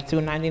at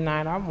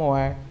 $2.99 or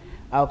more.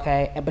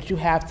 Okay, but you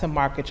have to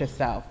market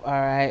yourself, all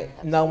right?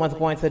 No one's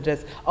going to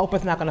just,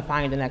 Oprah's not going to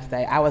find you the next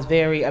day. I was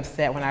very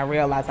upset when I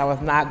realized I was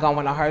not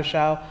going to her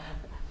show.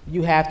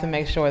 You have to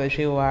make sure that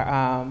you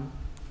are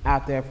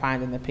out there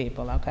finding the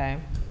people, okay?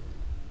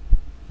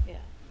 Yeah.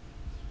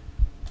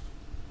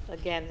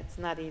 Again, it's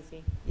not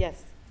easy.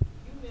 Yes?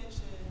 You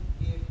mentioned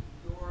if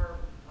your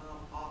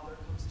author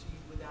comes to you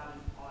without an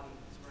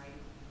audience, right?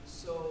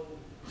 So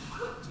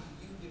what do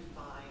you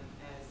define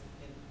as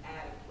an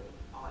adequate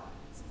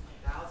audience?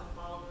 1,000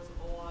 followers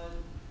on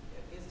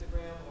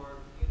Instagram, or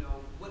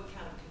what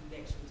kind of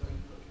connections are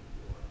you looking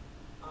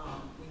for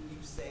when you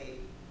say,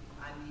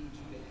 I need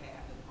you to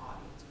have an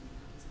audience when you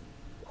come to me?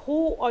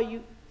 Who are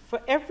you,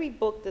 for every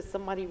book that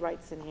somebody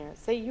writes in here,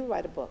 say you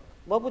write a book,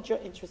 what would your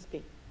interest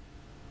be?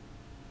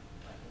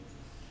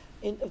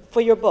 For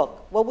your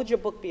book, what would your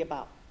book be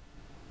about?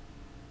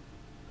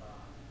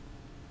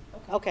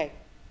 Okay.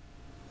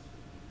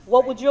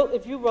 What would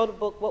if you wrote a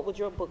book, what would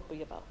your book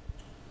be about?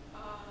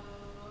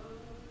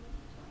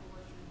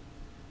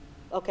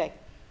 Okay,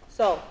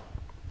 so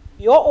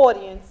your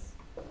audience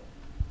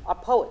are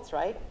poets,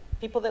 right?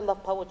 People that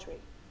love poetry,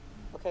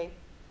 okay?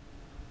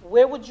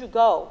 Where would you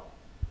go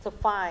to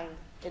find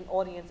an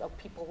audience of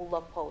people who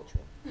love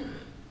poetry?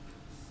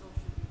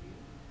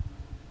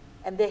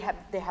 And they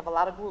have a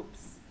lot of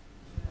groups.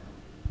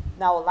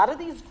 Now, a lot of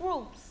these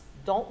groups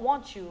don't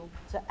want you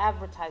to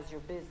advertise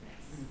your business.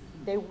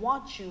 They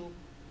want you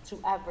to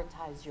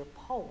advertise your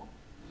poem.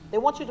 They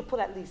want you to put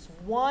at least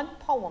one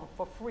poem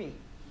for free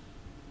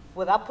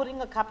without putting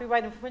a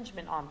copyright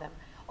infringement on them.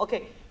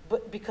 Okay,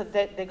 but because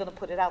they're going to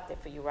put it out there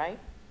for you, right?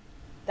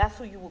 That's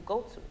who you would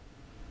go to.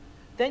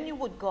 Then you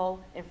would go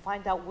and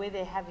find out where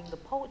they're having the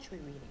poetry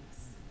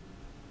readings.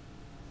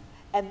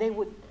 and they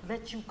would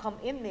let you come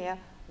in there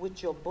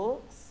with your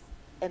books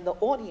and the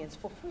audience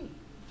for free.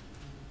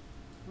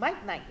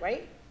 Mic night,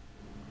 right?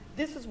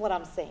 This is what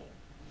I'm saying.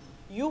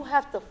 You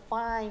have to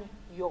find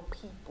your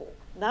people,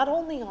 not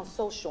only on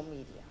social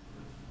media,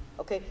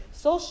 okay?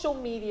 Social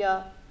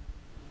media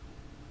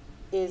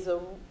is a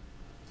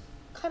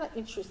kind of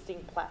interesting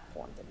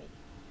platform to me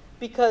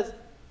because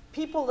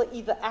people are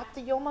either after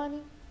your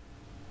money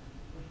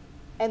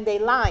and they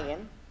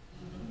lying,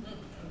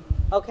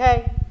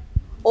 okay?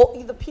 Or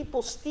either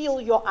people steal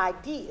your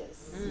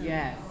ideas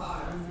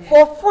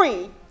for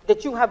free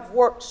that you have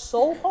worked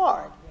so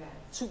hard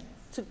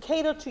to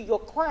cater to your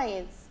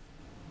clients,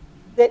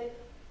 that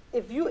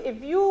if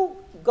you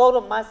go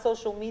to my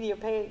social media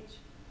page,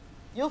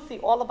 you'll see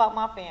all about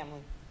my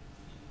family.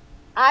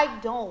 I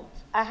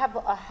have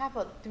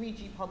a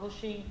 3G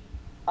publishing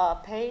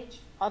page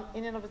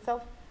in and of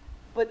itself,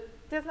 but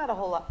there's not a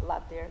whole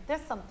lot there.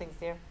 There's some things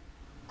there.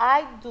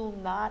 I do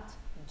not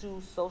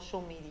do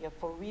social media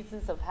for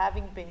reasons of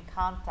having been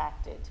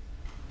contacted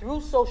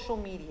through social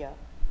media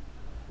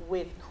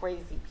with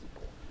crazy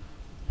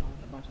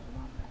people.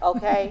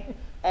 Okay?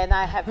 And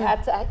I have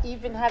had to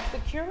even have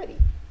security.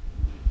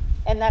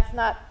 And that's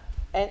not,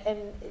 and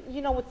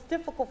you know, it's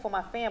difficult for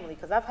my family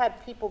because I've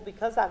had people,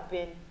 because I've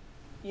been,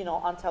 you know,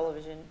 on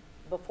television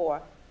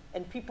before,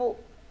 and people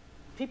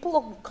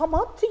will come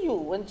up to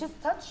you and just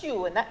touch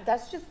you, and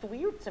that's just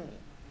weird to me.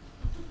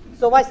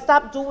 So I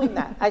stopped doing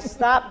that. I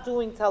stopped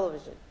doing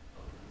television.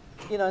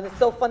 You know, and it's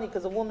so funny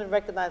because a woman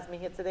recognized me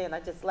here today, and I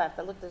just laughed.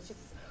 I looked at her, she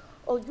said,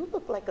 "Oh, you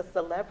look like a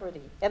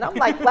celebrity." And I'm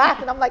like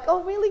laughing. I'm like,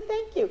 "Oh, really?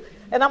 Thank you."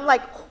 And I'm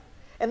like, oh.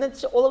 And then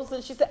all of a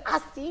sudden she said,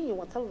 "I've seen you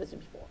on television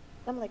before."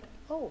 I'm like,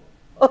 "Oh,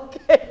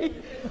 okay."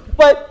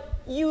 But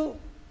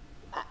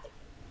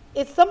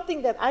it's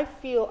something that I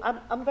feel,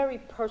 I'm very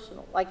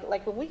personal.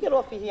 Like when we get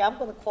off of here, I'm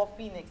going to call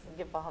Phoenix and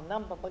give her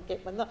number. I'm going to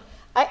get my number.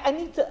 I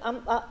need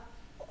to,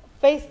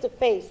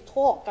 face-to-face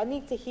talk. I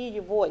need to hear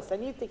your voice. I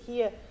need to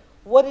hear,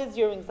 what is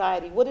your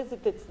anxiety? What is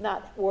it that's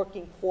not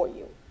working for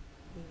you?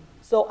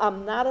 So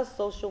I'm not a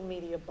social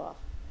media buff.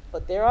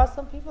 But there are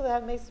some people that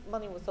have made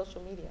money with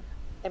social media.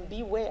 And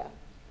beware.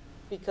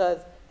 Because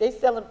they're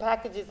selling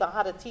packages on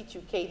how to teach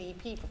you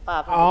KDP for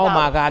 $500. Oh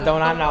my God,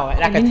 don't I know it?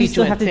 I can teach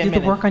you in 10 minutes. You still have to do the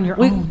work on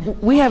your own.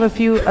 We have a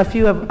few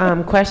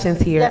questions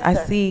here. Yes, I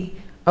sir. see.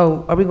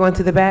 Oh, are we going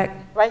to the back?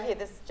 Right here,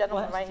 this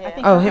gentleman right here. I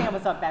think Oh, her him. hand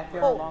was up back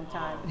there a long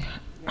time.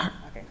 Yeah,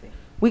 okay, see.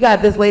 We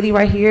got this lady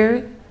right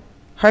here.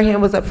 Her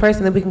hand was up first,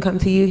 and then we can come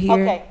to you here.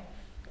 Okay.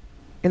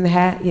 In the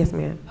hat? Yes,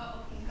 ma'am.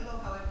 Oh, okay. Hello,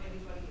 how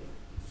everybody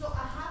is. So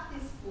I have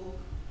this book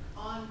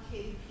on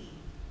KDP,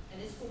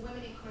 and it's for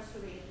women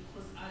incarcerated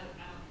because I'm a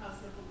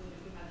counselor for women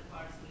who have the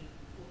bars in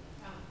Fulton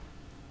County.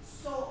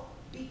 So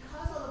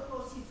because all the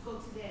proceeds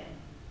go to them,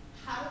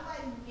 how do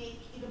I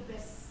make it a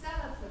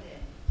bestseller for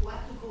them? Do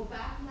I have to go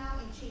back now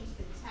and change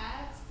the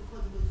tags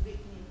because it was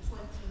written in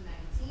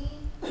 2019?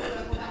 Do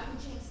I go back and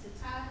change the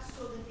tags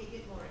so that they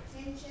get more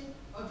attention?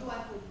 Or do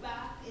I go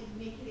back and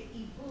make it an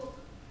e-book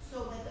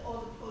so that all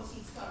the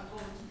proceeds start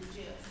going to the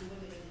jail, to the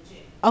women in the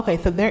jail? Okay,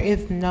 so there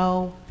is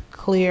no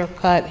clear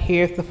cut,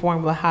 here's the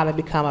formula how to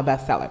become a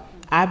bestseller.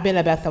 I've been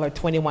a bestseller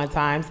 21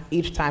 times.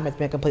 Each time has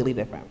been completely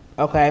different,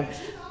 okay?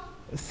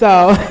 So,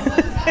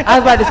 I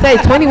was about to say,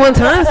 21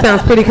 times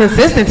sounds pretty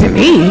consistent to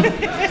me.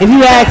 If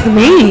you ask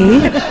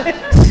me,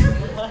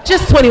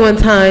 just 21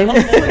 times,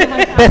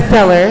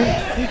 bestseller.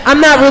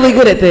 I'm not really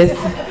good at this.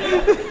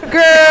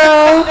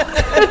 Girl.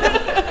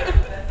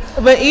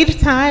 but each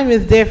time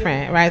is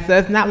different, right? So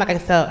it's not like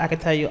I can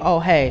tell you, oh,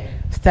 hey,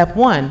 step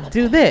 1,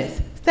 do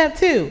this. Step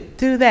 2,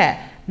 do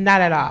that.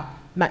 Not at all.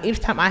 Each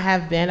time I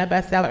have been a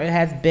bestseller, it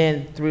has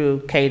been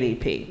through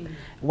KDP.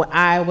 When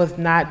I was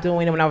not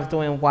doing it, when I was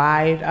doing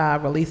wide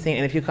releasing,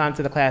 and if you come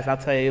to the class, I'll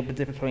tell you the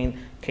difference between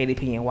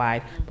KDP and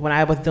wide. But when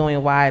I was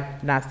doing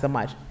wide, not so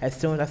much. As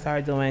soon as I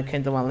started doing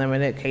Kindle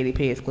Unlimited,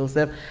 KDP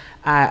exclusive,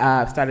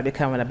 I started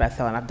becoming a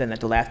bestseller, and I've done it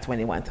the last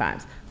 21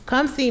 times.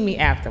 Come see me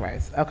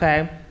afterwards,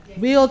 okay?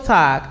 We'll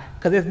talk,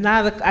 because it's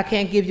not I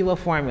can't give you a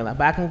formula,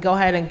 but I can go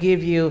ahead and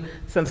give you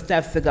some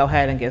steps to go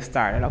ahead and get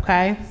started,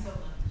 okay?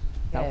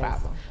 No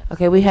problem.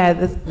 Okay, we had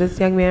this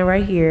young man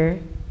right here.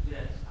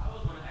 Yes, I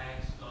was going to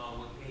ask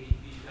what KDP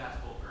you guys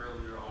spoke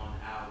earlier on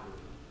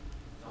algorithm.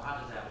 So how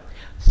does that work?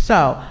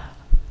 So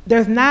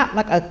there's not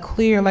like a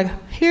clear, like,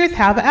 here's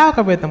how the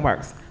algorithm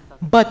works.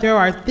 But there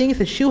are things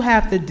that you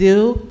have to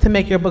do to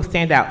make your book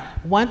stand out.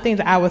 One thing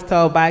that I was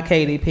told by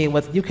KDP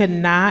was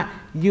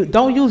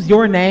don't use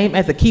your name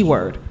as a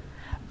keyword.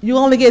 You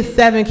only get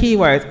 7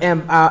 keywords,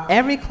 and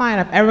every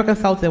client I've ever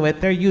consulted with,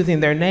 they're using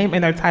their name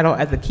and their title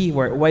as a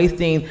keyword,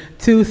 wasting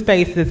 2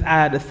 spaces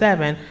out of the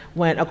 7,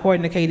 when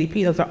according to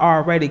KDP, those are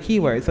already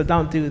keywords, so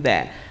don't do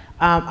that.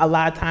 A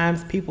lot of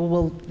times people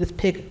will just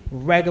pick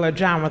regular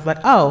genres like,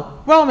 oh,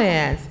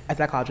 romance, as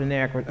I call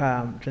generic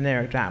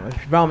genres,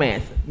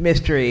 romance,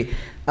 mystery,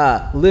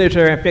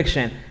 literature and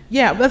fiction.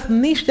 Yeah, let's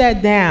niche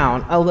that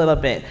down a little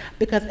bit,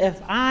 because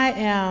if I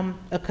am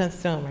a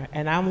consumer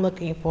and I'm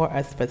looking for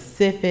a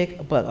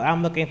specific book,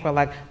 I'm looking for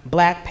like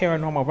black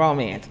paranormal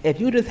romance, if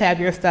you just have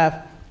your stuff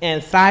in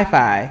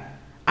sci-fi,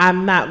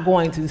 I'm not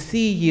going to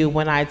see you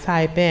when I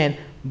type in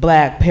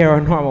Black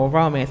paranormal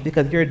romance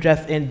because you're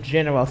just in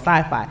general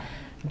sci-fi.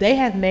 They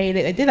have made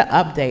it, they did an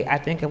update, I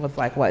think it was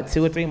like, what,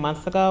 2 or 3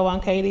 months ago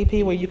on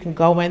KDP where you can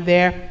go in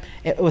there.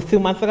 It was 2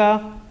 months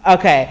ago?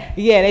 Okay,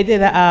 yeah, they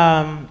did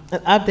an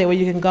update where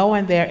you can go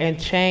in there and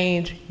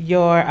change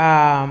your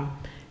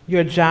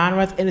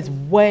genres, and it's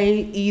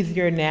way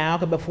easier now,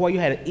 because before you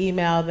had to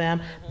email them.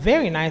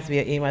 Very nice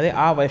via email. They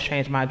always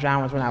changed my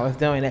genres when I was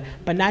doing it,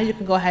 but now you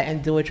can go ahead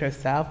and do it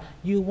yourself.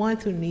 You want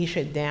to niche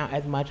it down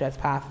as much as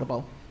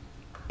possible.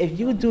 If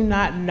you do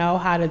not know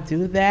how to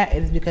do that,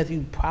 it's because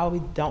you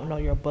probably don't know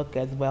your book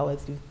as well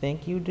as you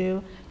think you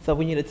do. So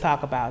we need to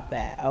talk about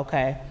that,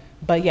 okay?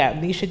 But yeah,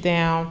 niche it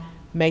down,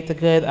 make the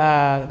good,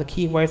 the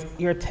keywords.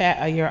 Your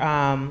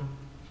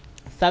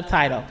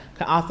subtitle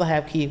can also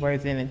have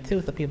keywords in it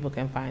too, so people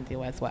can find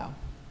you as well.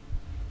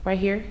 Right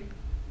here.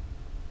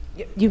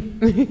 You.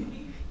 Okay.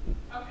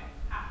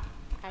 Hi.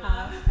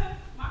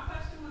 My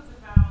question was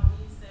about when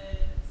you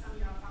said some of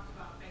y'all talked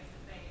about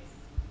face-to-face,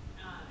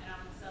 and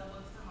I'm going to sell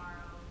books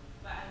tomorrow,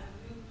 but as a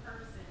new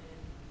person,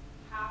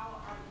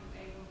 how are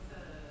you able to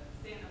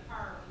stand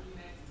apart when you're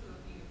next to a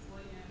Phoenix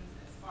Williams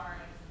as far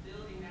as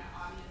building that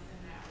audience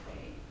in that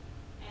way?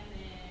 And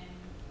then,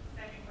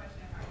 second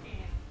question, if I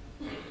can,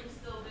 if you're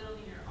still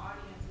building your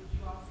audience, would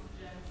you all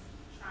suggest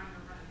trying to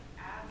run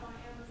ads on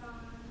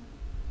Amazon?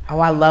 Oh,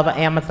 I love an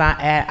Amazon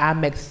ad. I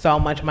make so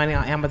much money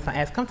on Amazon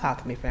ads. Come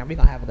talk to me, fam. We're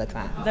going to have a good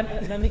time.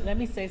 Let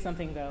me say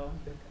something though.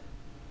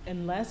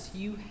 Unless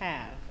you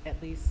have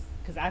at least,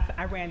 because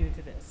I ran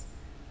into this.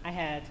 I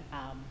had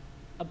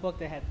a book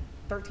that had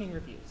 13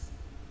 reviews,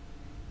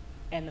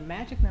 and the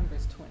magic number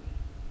is 20.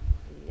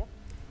 Yep.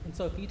 And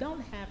so if you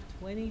don't have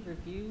 20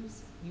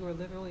 reviews, you are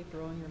literally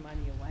throwing your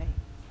money away.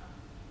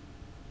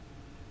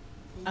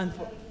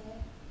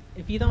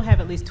 If you don't have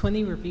at least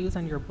 20 reviews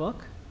on your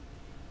book,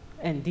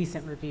 and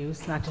decent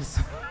reviews, not just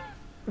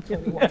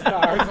 21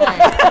 stars.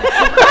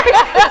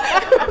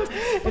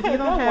 If you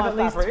don't have at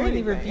least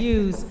 20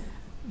 reviews,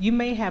 you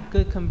may have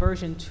good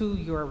conversion to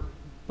your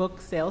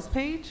book sales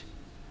page,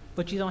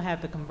 but you don't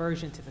have the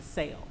conversion to the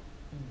sale.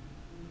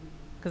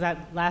 Because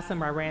last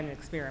summer I ran an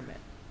experiment.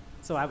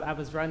 So I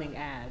was running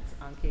ads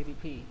on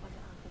KDP.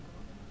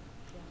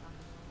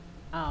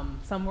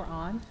 Some were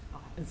on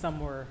and some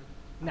were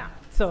not.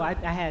 So I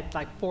had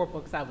like 4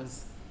 books I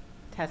was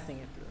testing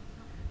it through.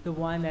 The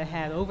one that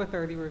had over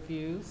 30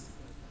 reviews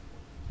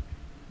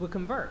would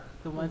convert.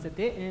 The ones that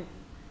didn't,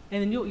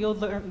 and then you'll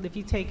learn, if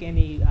you take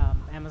any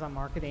Amazon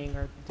marketing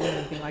or do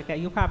anything like that,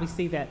 you'll probably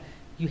see that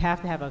you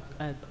have to have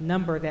a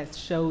number that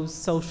shows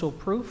social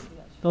proof.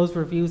 Those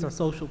reviews are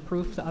social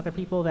proof to other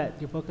people that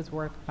your book is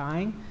worth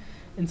buying.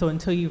 And so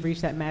until you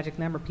reach that magic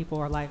number, people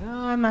are like,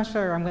 oh, I'm not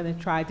sure, I'm going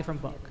to try a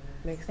different book.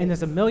 And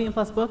there's 1 million+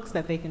 books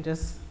that they can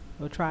just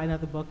go try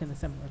another book in a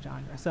similar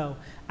genre. So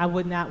I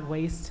would not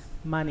waste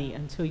money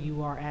until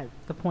you are at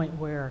the point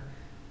where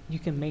you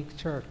can make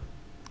sure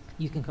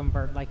you can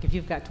convert. Like if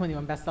you've got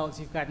 21 bestsellers,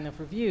 you've got enough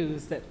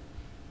reviews that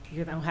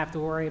you don't have to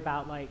worry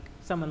about like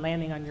someone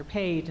landing on your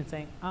page and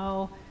saying,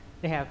 oh,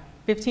 they have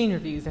 15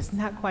 reviews. That's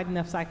not quite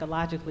enough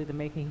psychologically to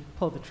make me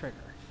pull the trigger.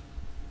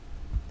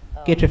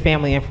 Get your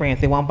family and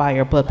friends. They won't buy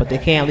your book, but they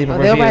can leave a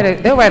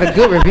review. They'll write a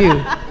good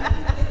review.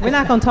 We're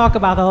not going to talk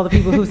about all the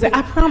people who say,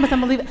 I promise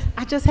I'm going to leave it.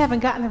 I just haven't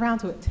gotten around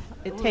to it.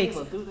 It takes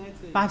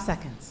 5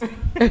 seconds.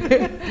 You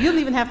don't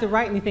even have to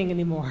write anything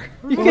anymore.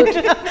 We're going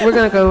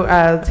to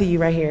go to you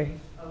right here.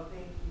 Oh,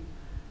 thank you.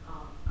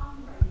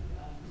 I'm writing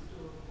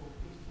historical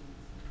fiction.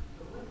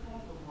 So what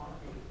type of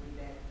market would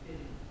that fit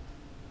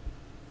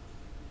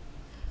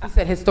in? You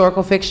said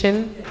historical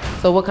fiction.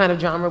 So what kind of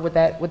genre would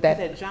that? Is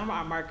that genre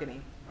or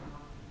marketing?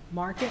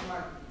 Market?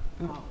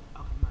 Oh,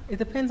 okay. It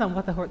depends on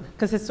what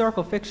because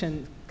historical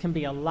fiction can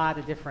be a lot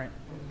of different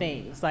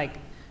things. Like,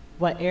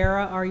 what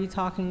era are you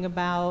talking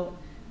about?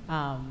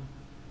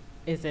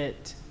 Is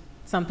it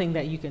something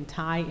that you can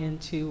tie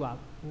into a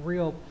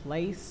real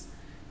place?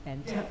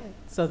 And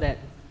so that,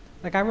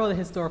 like I wrote a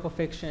historical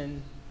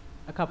fiction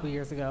a couple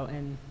years ago,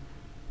 and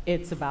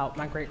it's about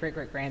my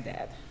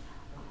great-great-great-granddad.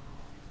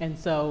 And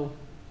so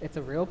it's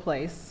a real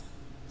place.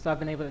 So I've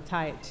been able to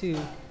tie it to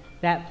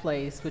that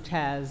place, which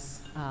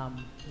has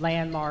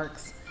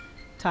landmarks,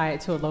 tie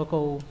it to a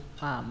local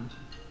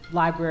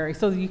library.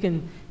 So you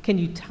can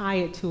you tie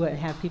it to it and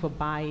have people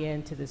buy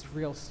into this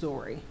real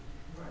story?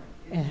 Right.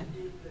 It's a real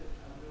story,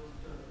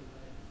 but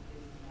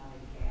it's not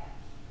a gap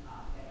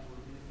that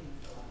we're missing,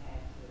 so I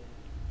had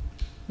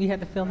to. You had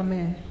to fill them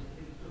in.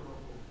 Historical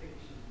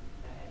fiction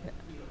that had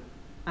to fill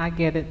it. I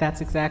get it.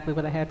 That's exactly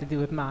what I had to do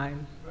with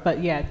mine. Right.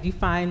 But yeah, you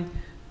find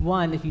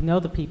one, if you know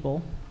the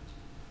people,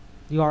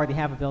 you already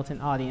have a built-in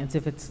audience.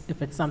 If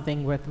it's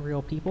something with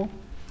real people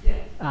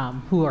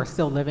who are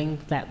still living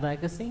that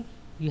legacy,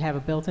 you have a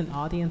built-in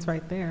audience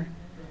right there.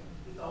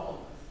 It's all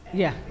of us.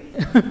 Yeah.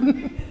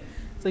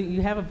 So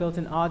you have a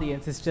built-in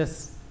audience. It's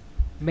just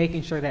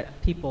making sure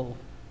that people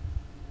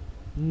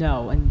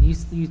know, and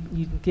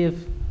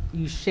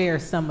you share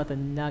some of the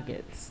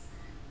nuggets.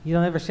 You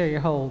don't ever share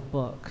your whole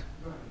book.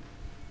 Right.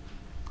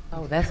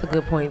 Oh, that's a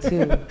good point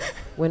too.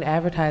 When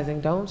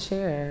advertising, don't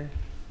share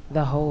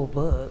the whole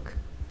book.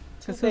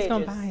 Because who's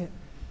going to buy it?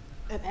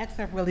 An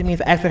excerpt really means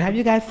an excerpt. Have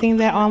you guys seen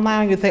that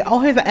online? You say, oh,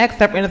 here's an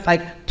excerpt, and it's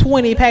like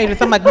 20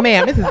 pages. I'm like,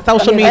 ma'am, this is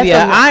social media.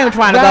 I am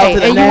trying to go to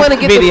the and you next want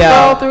to get video.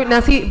 the scroll through. Now,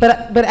 see,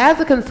 but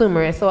as a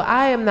consumer, so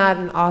I am not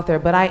an author,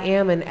 but I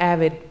am an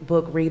avid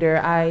book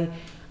reader.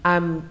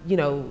 I'm, you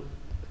know,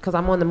 because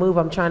I'm on the move,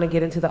 I'm trying to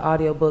get into the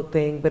audiobook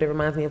thing, but it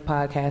reminds me of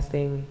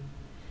podcasting.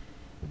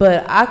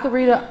 But I could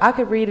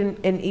read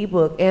an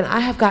ebook, and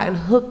I have gotten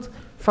hooked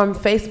from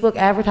Facebook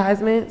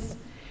advertisements.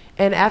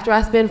 And after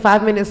I spend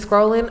 5 minutes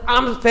scrolling,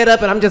 I'm fed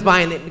up and I'm just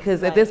buying it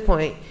because at this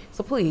point,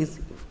 so please,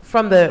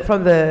 from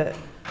the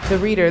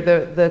reader,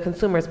 the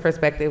consumer's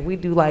perspective, we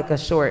do like a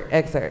short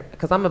excerpt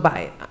because I'm gonna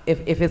buy it.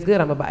 If it's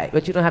good, I'm gonna buy it,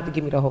 but you don't have to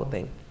give me the whole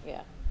thing.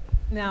 Yeah.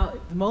 Now,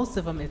 most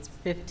of them, it's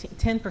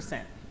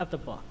 10% of the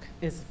book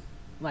is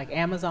like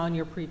Amazon.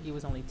 Your preview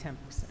is only 10%,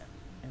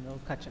 and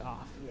they'll cut you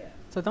off. Yeah.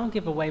 So don't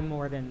give away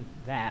more than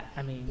that.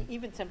 I mean,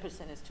 Even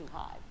 10% is too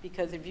high,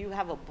 because if you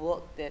have a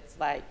book that's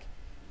like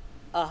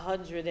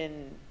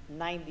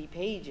 190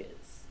 pages,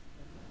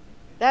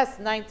 that's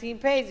 19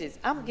 pages.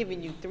 I'm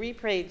giving you 3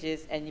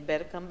 pages, and you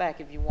better come back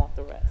if you want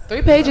the rest.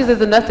 3 pages is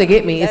enough to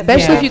get me, That's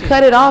especially if it. you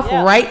cut it off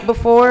Yeah. right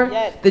before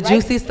Yes, the right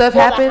juicy stuff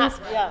before the happens.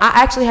 yeah.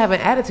 I actually have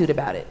an attitude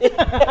about it.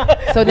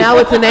 So now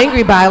it's an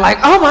angry buy, like,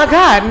 oh my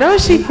God, no,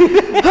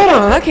 hold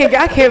on, I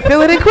can't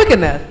fill it in quick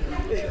enough.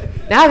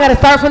 Now I got to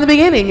start from the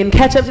beginning and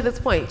catch up to this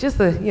point, just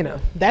to, you know.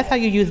 That's how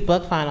you use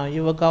Book Funnel.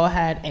 You will go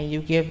ahead and you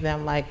give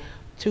them like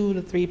 2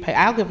 to 3 pages.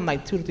 I'll give them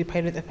like 2 to 3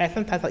 pages. In fact,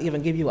 sometimes I'll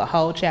even give you a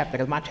whole chapter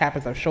because my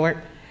chapters are short.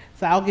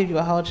 So I'll give you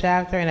a whole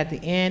chapter, and at the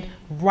end,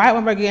 right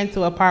when we're getting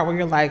to a part where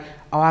you're like,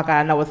 oh, I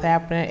gotta know what's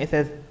happening, it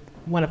says,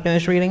 want to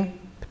finish reading?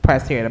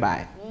 Press here to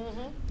buy.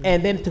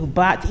 And then to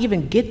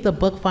even get the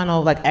Book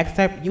Funnel like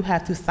excerpt, you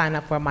have to sign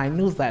up for my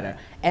newsletter.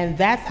 And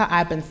that's how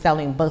I've been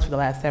selling books for the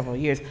last several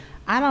years.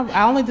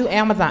 I only do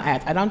Amazon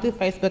ads. I don't do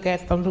Facebook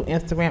ads, don't do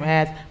Instagram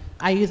ads.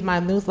 I use my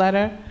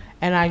newsletter,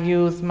 and I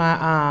use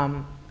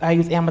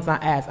Amazon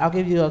ads. I'll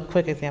give you a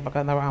quick example,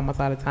 because I know we're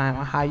almost out of time,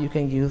 on how you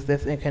can use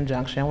this in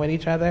conjunction with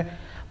each other.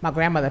 My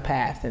grandmother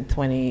passed in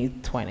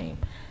 2020,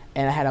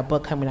 and I had a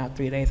book coming out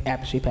 3 days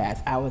after she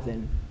passed. I was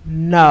in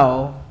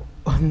no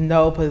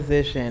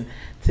position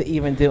to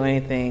even do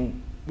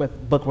anything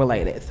with book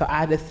related. So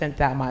I just sent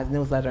out my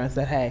newsletter and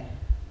said, hey,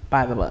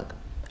 buy the book.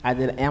 I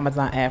did an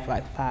Amazon ad for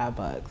like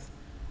 $5.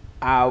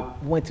 I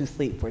went to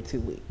sleep for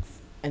 2 weeks,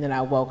 and then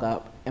I woke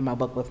up and my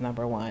book was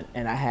 #1,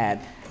 and I had,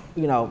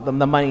 you know, the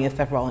money and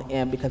stuff rolling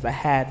in because I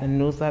had the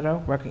newsletter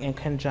working in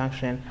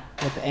conjunction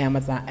with the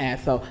Amazon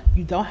ad. So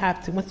you don't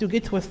have to, once you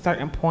get to a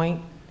certain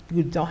point,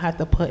 you don't have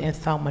to put in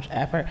so much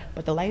effort.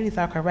 But the ladies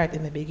are correct.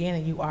 In the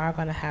beginning, you are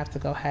going to have to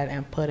go ahead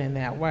and put in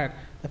that work.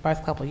 The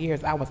first couple of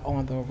years, I was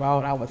on the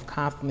road. I was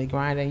constantly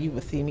grinding. You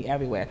would see me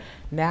everywhere.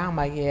 Now I'm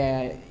like,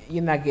 yeah,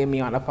 you're not getting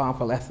me on the phone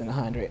for less than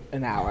 100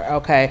 an hour,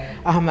 okay?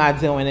 I'm not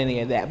doing any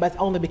of that. But it's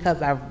only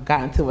because I've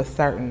gotten to a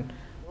certain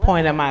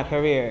point in my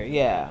career,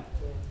 yeah.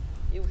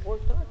 You've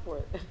worked hard for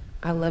it.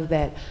 I love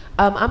that.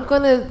 I'm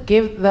going to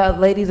give the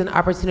ladies an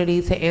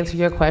opportunity to answer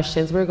your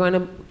questions. We're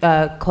going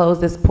to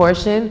close this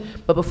portion,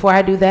 but before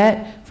I do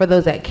that, for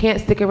those that can't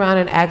stick around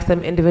and ask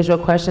them individual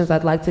questions,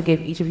 I'd like to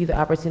give each of you the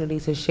opportunity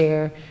to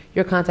share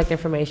your contact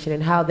information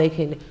and how they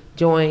can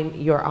join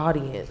your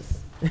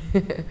audience.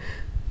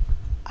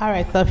 All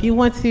right, so if you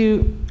want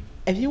to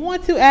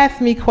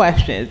ask me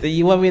questions and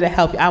you want me to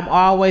help you, I'm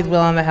always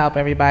willing to help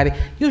everybody.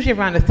 Usually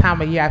around this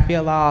time of year, I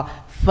feel all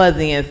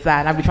fuzzy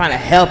inside. I'll be trying to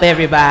help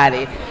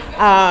everybody.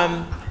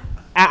 I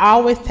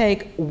always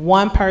take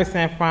one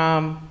person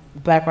from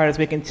Black Writers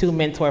Week and 2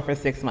 mentor for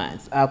 6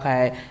 months,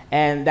 okay?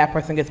 And that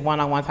person gets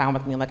one-on-one time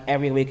with me like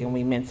every week, and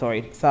we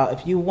mentor. So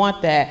if you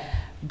want that,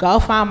 go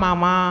find my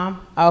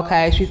mom,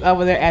 okay? She's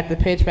over there at the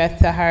Pitch Fest.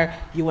 Tell her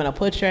you want to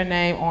put your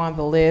name on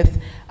the list.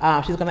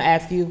 She's going to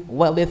ask you,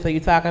 what list are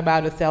you talking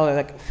about? Just tell her,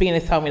 like,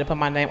 Phoenix told me to put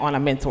my name on a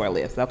mentor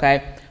list,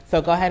 okay?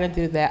 So go ahead and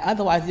do that.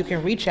 Otherwise, you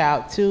can reach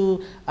out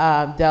to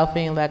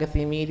Delphine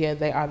Legacy Media.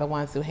 They are the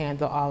ones who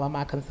handle all of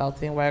my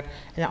consulting work.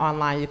 And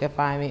online, you can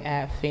find me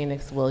at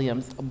Phoenix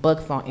Williams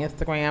Books on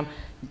Instagram.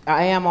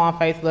 I am on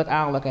Facebook.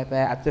 I don't look at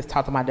that. I just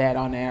talk to my dad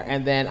on there.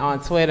 And then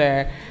on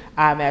Twitter,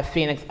 I'm at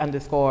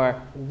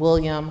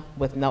Phoenix_William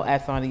with no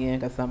S on the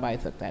end because somebody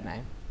took that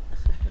name.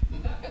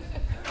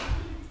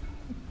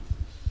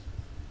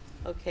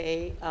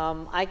 Okay,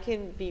 I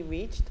can be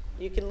reached.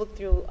 You can look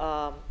through,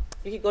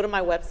 you can go to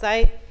my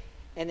website,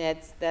 and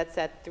that's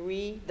at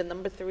 3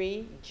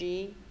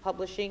 G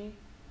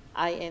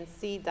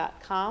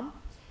publishinginc.com,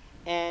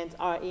 and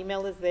our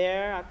email is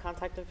there, our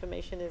contact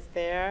information is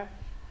there.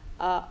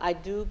 I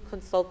do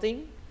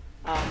consulting.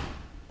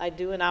 I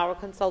do an hour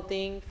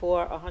consulting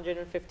for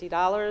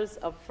 $150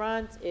 up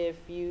front. If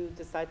you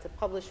decide to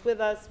publish with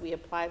us, we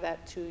apply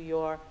that to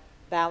your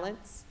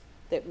balance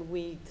that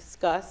we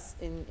discuss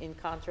in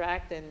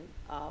contract, and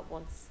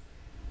once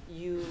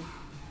you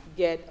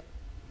get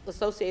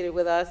associated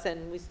with us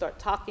and we start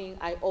talking,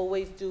 I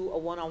always do a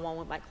one-on-one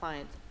with my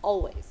clients,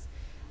 always.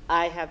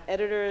 I have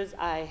editors,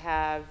 I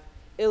have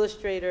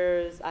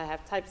illustrators, I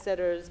have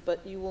typesetters,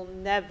 but you will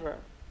never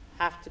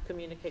have to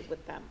communicate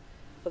with them.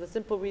 For the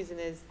simple reason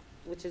is,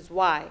 which is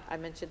why I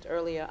mentioned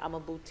earlier, I'm a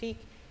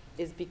boutique,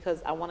 is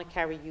because I want to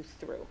carry you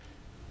through.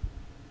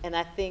 And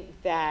I think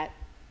that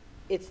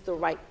it's the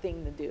right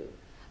thing to do.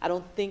 I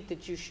don't think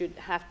that you should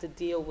have to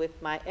deal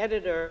with my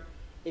editor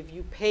if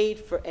you paid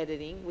for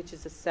editing, which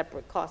is a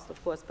separate cost,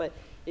 of course, but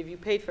if you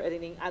paid for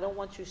editing, I don't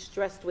want you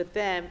stressed with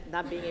them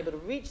not being able to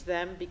reach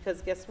them,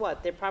 because guess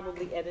what? They're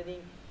probably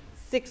editing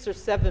 6 or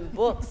 7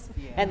 books,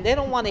 and they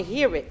don't want to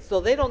hear it, so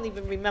they don't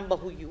even remember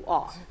who you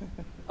are.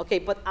 Okay,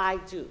 but I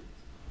do.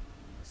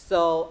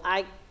 So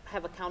I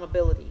have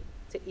accountability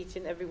to each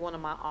and every one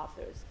of my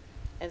authors.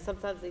 And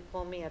sometimes they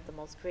call me at the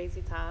most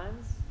crazy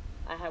times.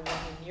 I had one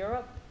in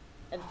Europe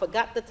and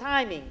forgot the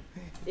timing.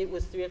 It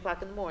was 3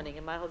 o'clock in the morning,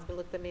 and my husband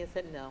looked at me and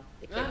said, no,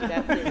 it can't be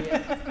that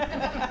serious.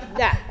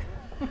 Nah.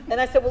 And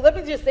I said, well, let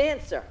me just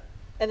answer.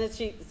 And then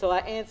so I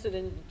answered,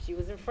 and she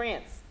was in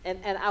France.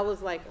 And I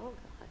was like, oh,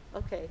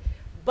 God, okay.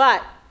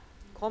 But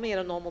call me at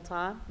a normal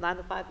time, 9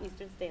 to 5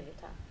 Eastern Standard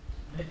Time,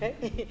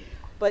 okay?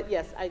 But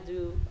yes, I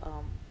do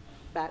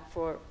back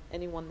for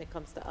anyone that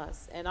comes to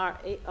us. And our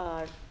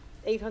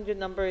 800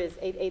 number is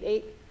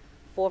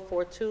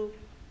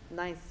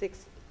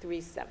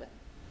 888-442-9637.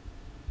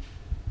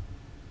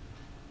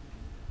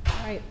 All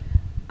right.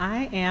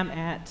 I am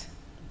at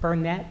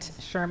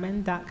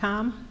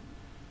BernetteSherman.com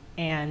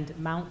and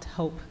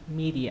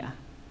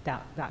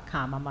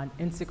MountHopeMedia.com. I'm on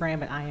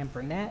Instagram at I am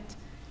Bernette,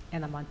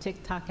 and I'm on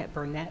TikTok at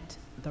Bernette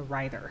the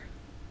Writer.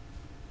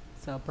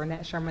 So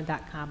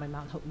BernettSherman.com and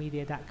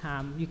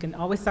MountHopeMedia.com. You can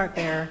always start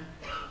there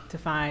to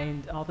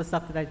find all the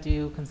stuff that I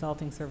do,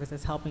 consulting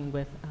services, helping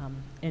with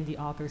indie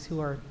authors who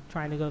are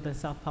trying to go the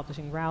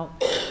self-publishing route,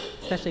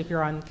 especially if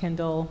you're on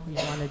Kindle, you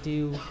want to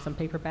do some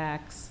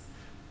paperbacks,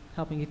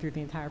 helping you through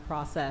the entire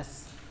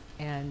process,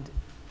 and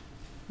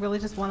really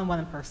just one-on-one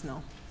and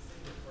personal.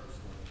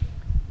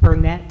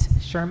 Bernette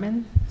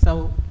Sherman,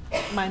 so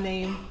my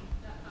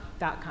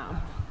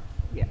name.com,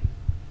 yeah,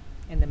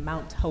 and then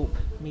Mount Hope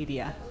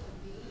Media.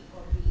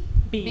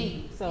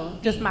 B. So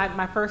just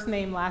my first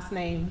name, last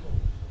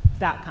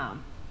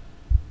name.com.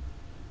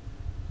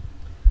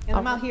 And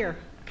I'm out here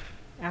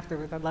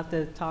afterwards. I'd love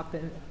to talk to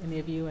any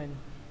of you and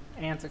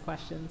answer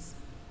questions.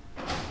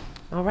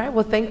 All right,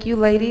 well, thank you,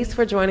 ladies,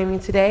 for joining me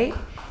today.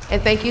 And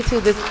thank you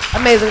to this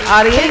amazing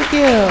audience. Thank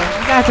you.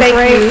 Thank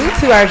you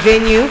to our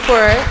venue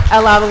for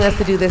allowing us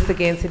to do this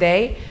again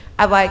today.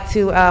 I'd like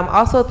to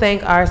also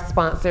thank our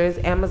sponsors,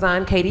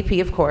 Amazon,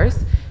 KDP, of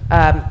course,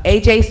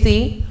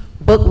 AJC,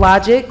 Book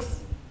Logics,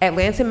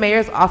 Atlanta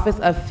Mayor's Office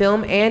of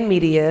Film and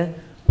Media,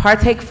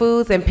 Partake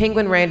Foods, and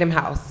Penguin Random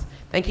House.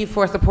 Thank you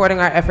for supporting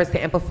our efforts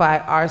to amplify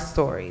our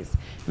stories.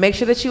 Make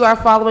sure that you are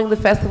following the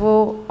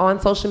festival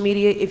on social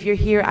media. If you're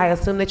here, I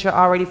assume that you're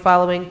already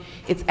following.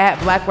 It's at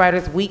Black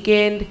Writers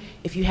Weekend.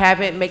 If you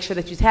haven't, make sure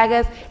that you tag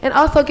us. And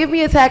also give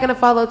me a tag and a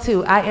follow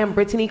too. I am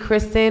Brittani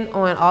Krystin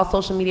on all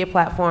social media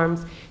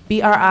platforms,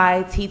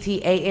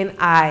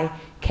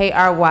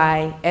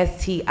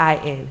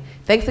 BrittiKrystin.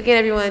 Thanks again,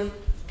 everyone.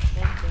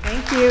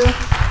 Thank you.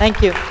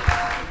 Thank you.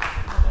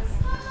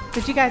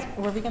 Did you guys,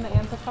 were we going to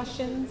answer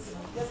questions?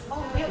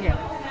 Yeah.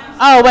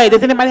 Oh, wait,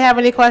 does anybody have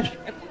any questions?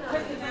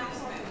 Quick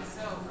announcement.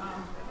 So,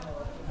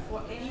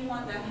 for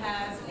anyone that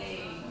has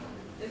a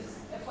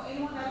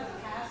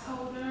pass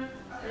holder,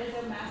 there's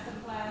a master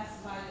class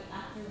by the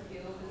Actors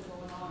Guild that's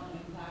going on in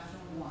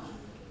Classroom 1.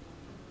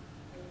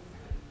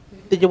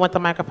 Did you want the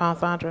microphone,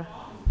 Sandra?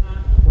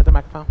 With the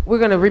microphone. We're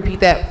going to repeat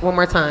that one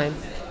more time.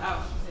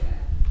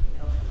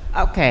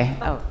 Okay.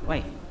 Oh,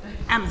 wait.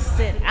 I'm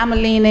gonna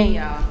lean in,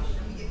 y'all.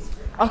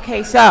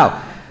 Okay, so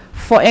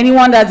for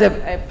anyone that's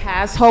a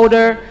pass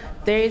holder,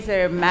 there is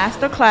a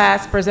master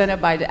class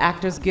presented by the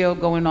Actors Guild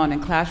going on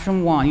in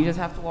Classroom 1. You just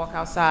have to walk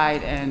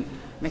outside and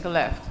make a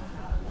left.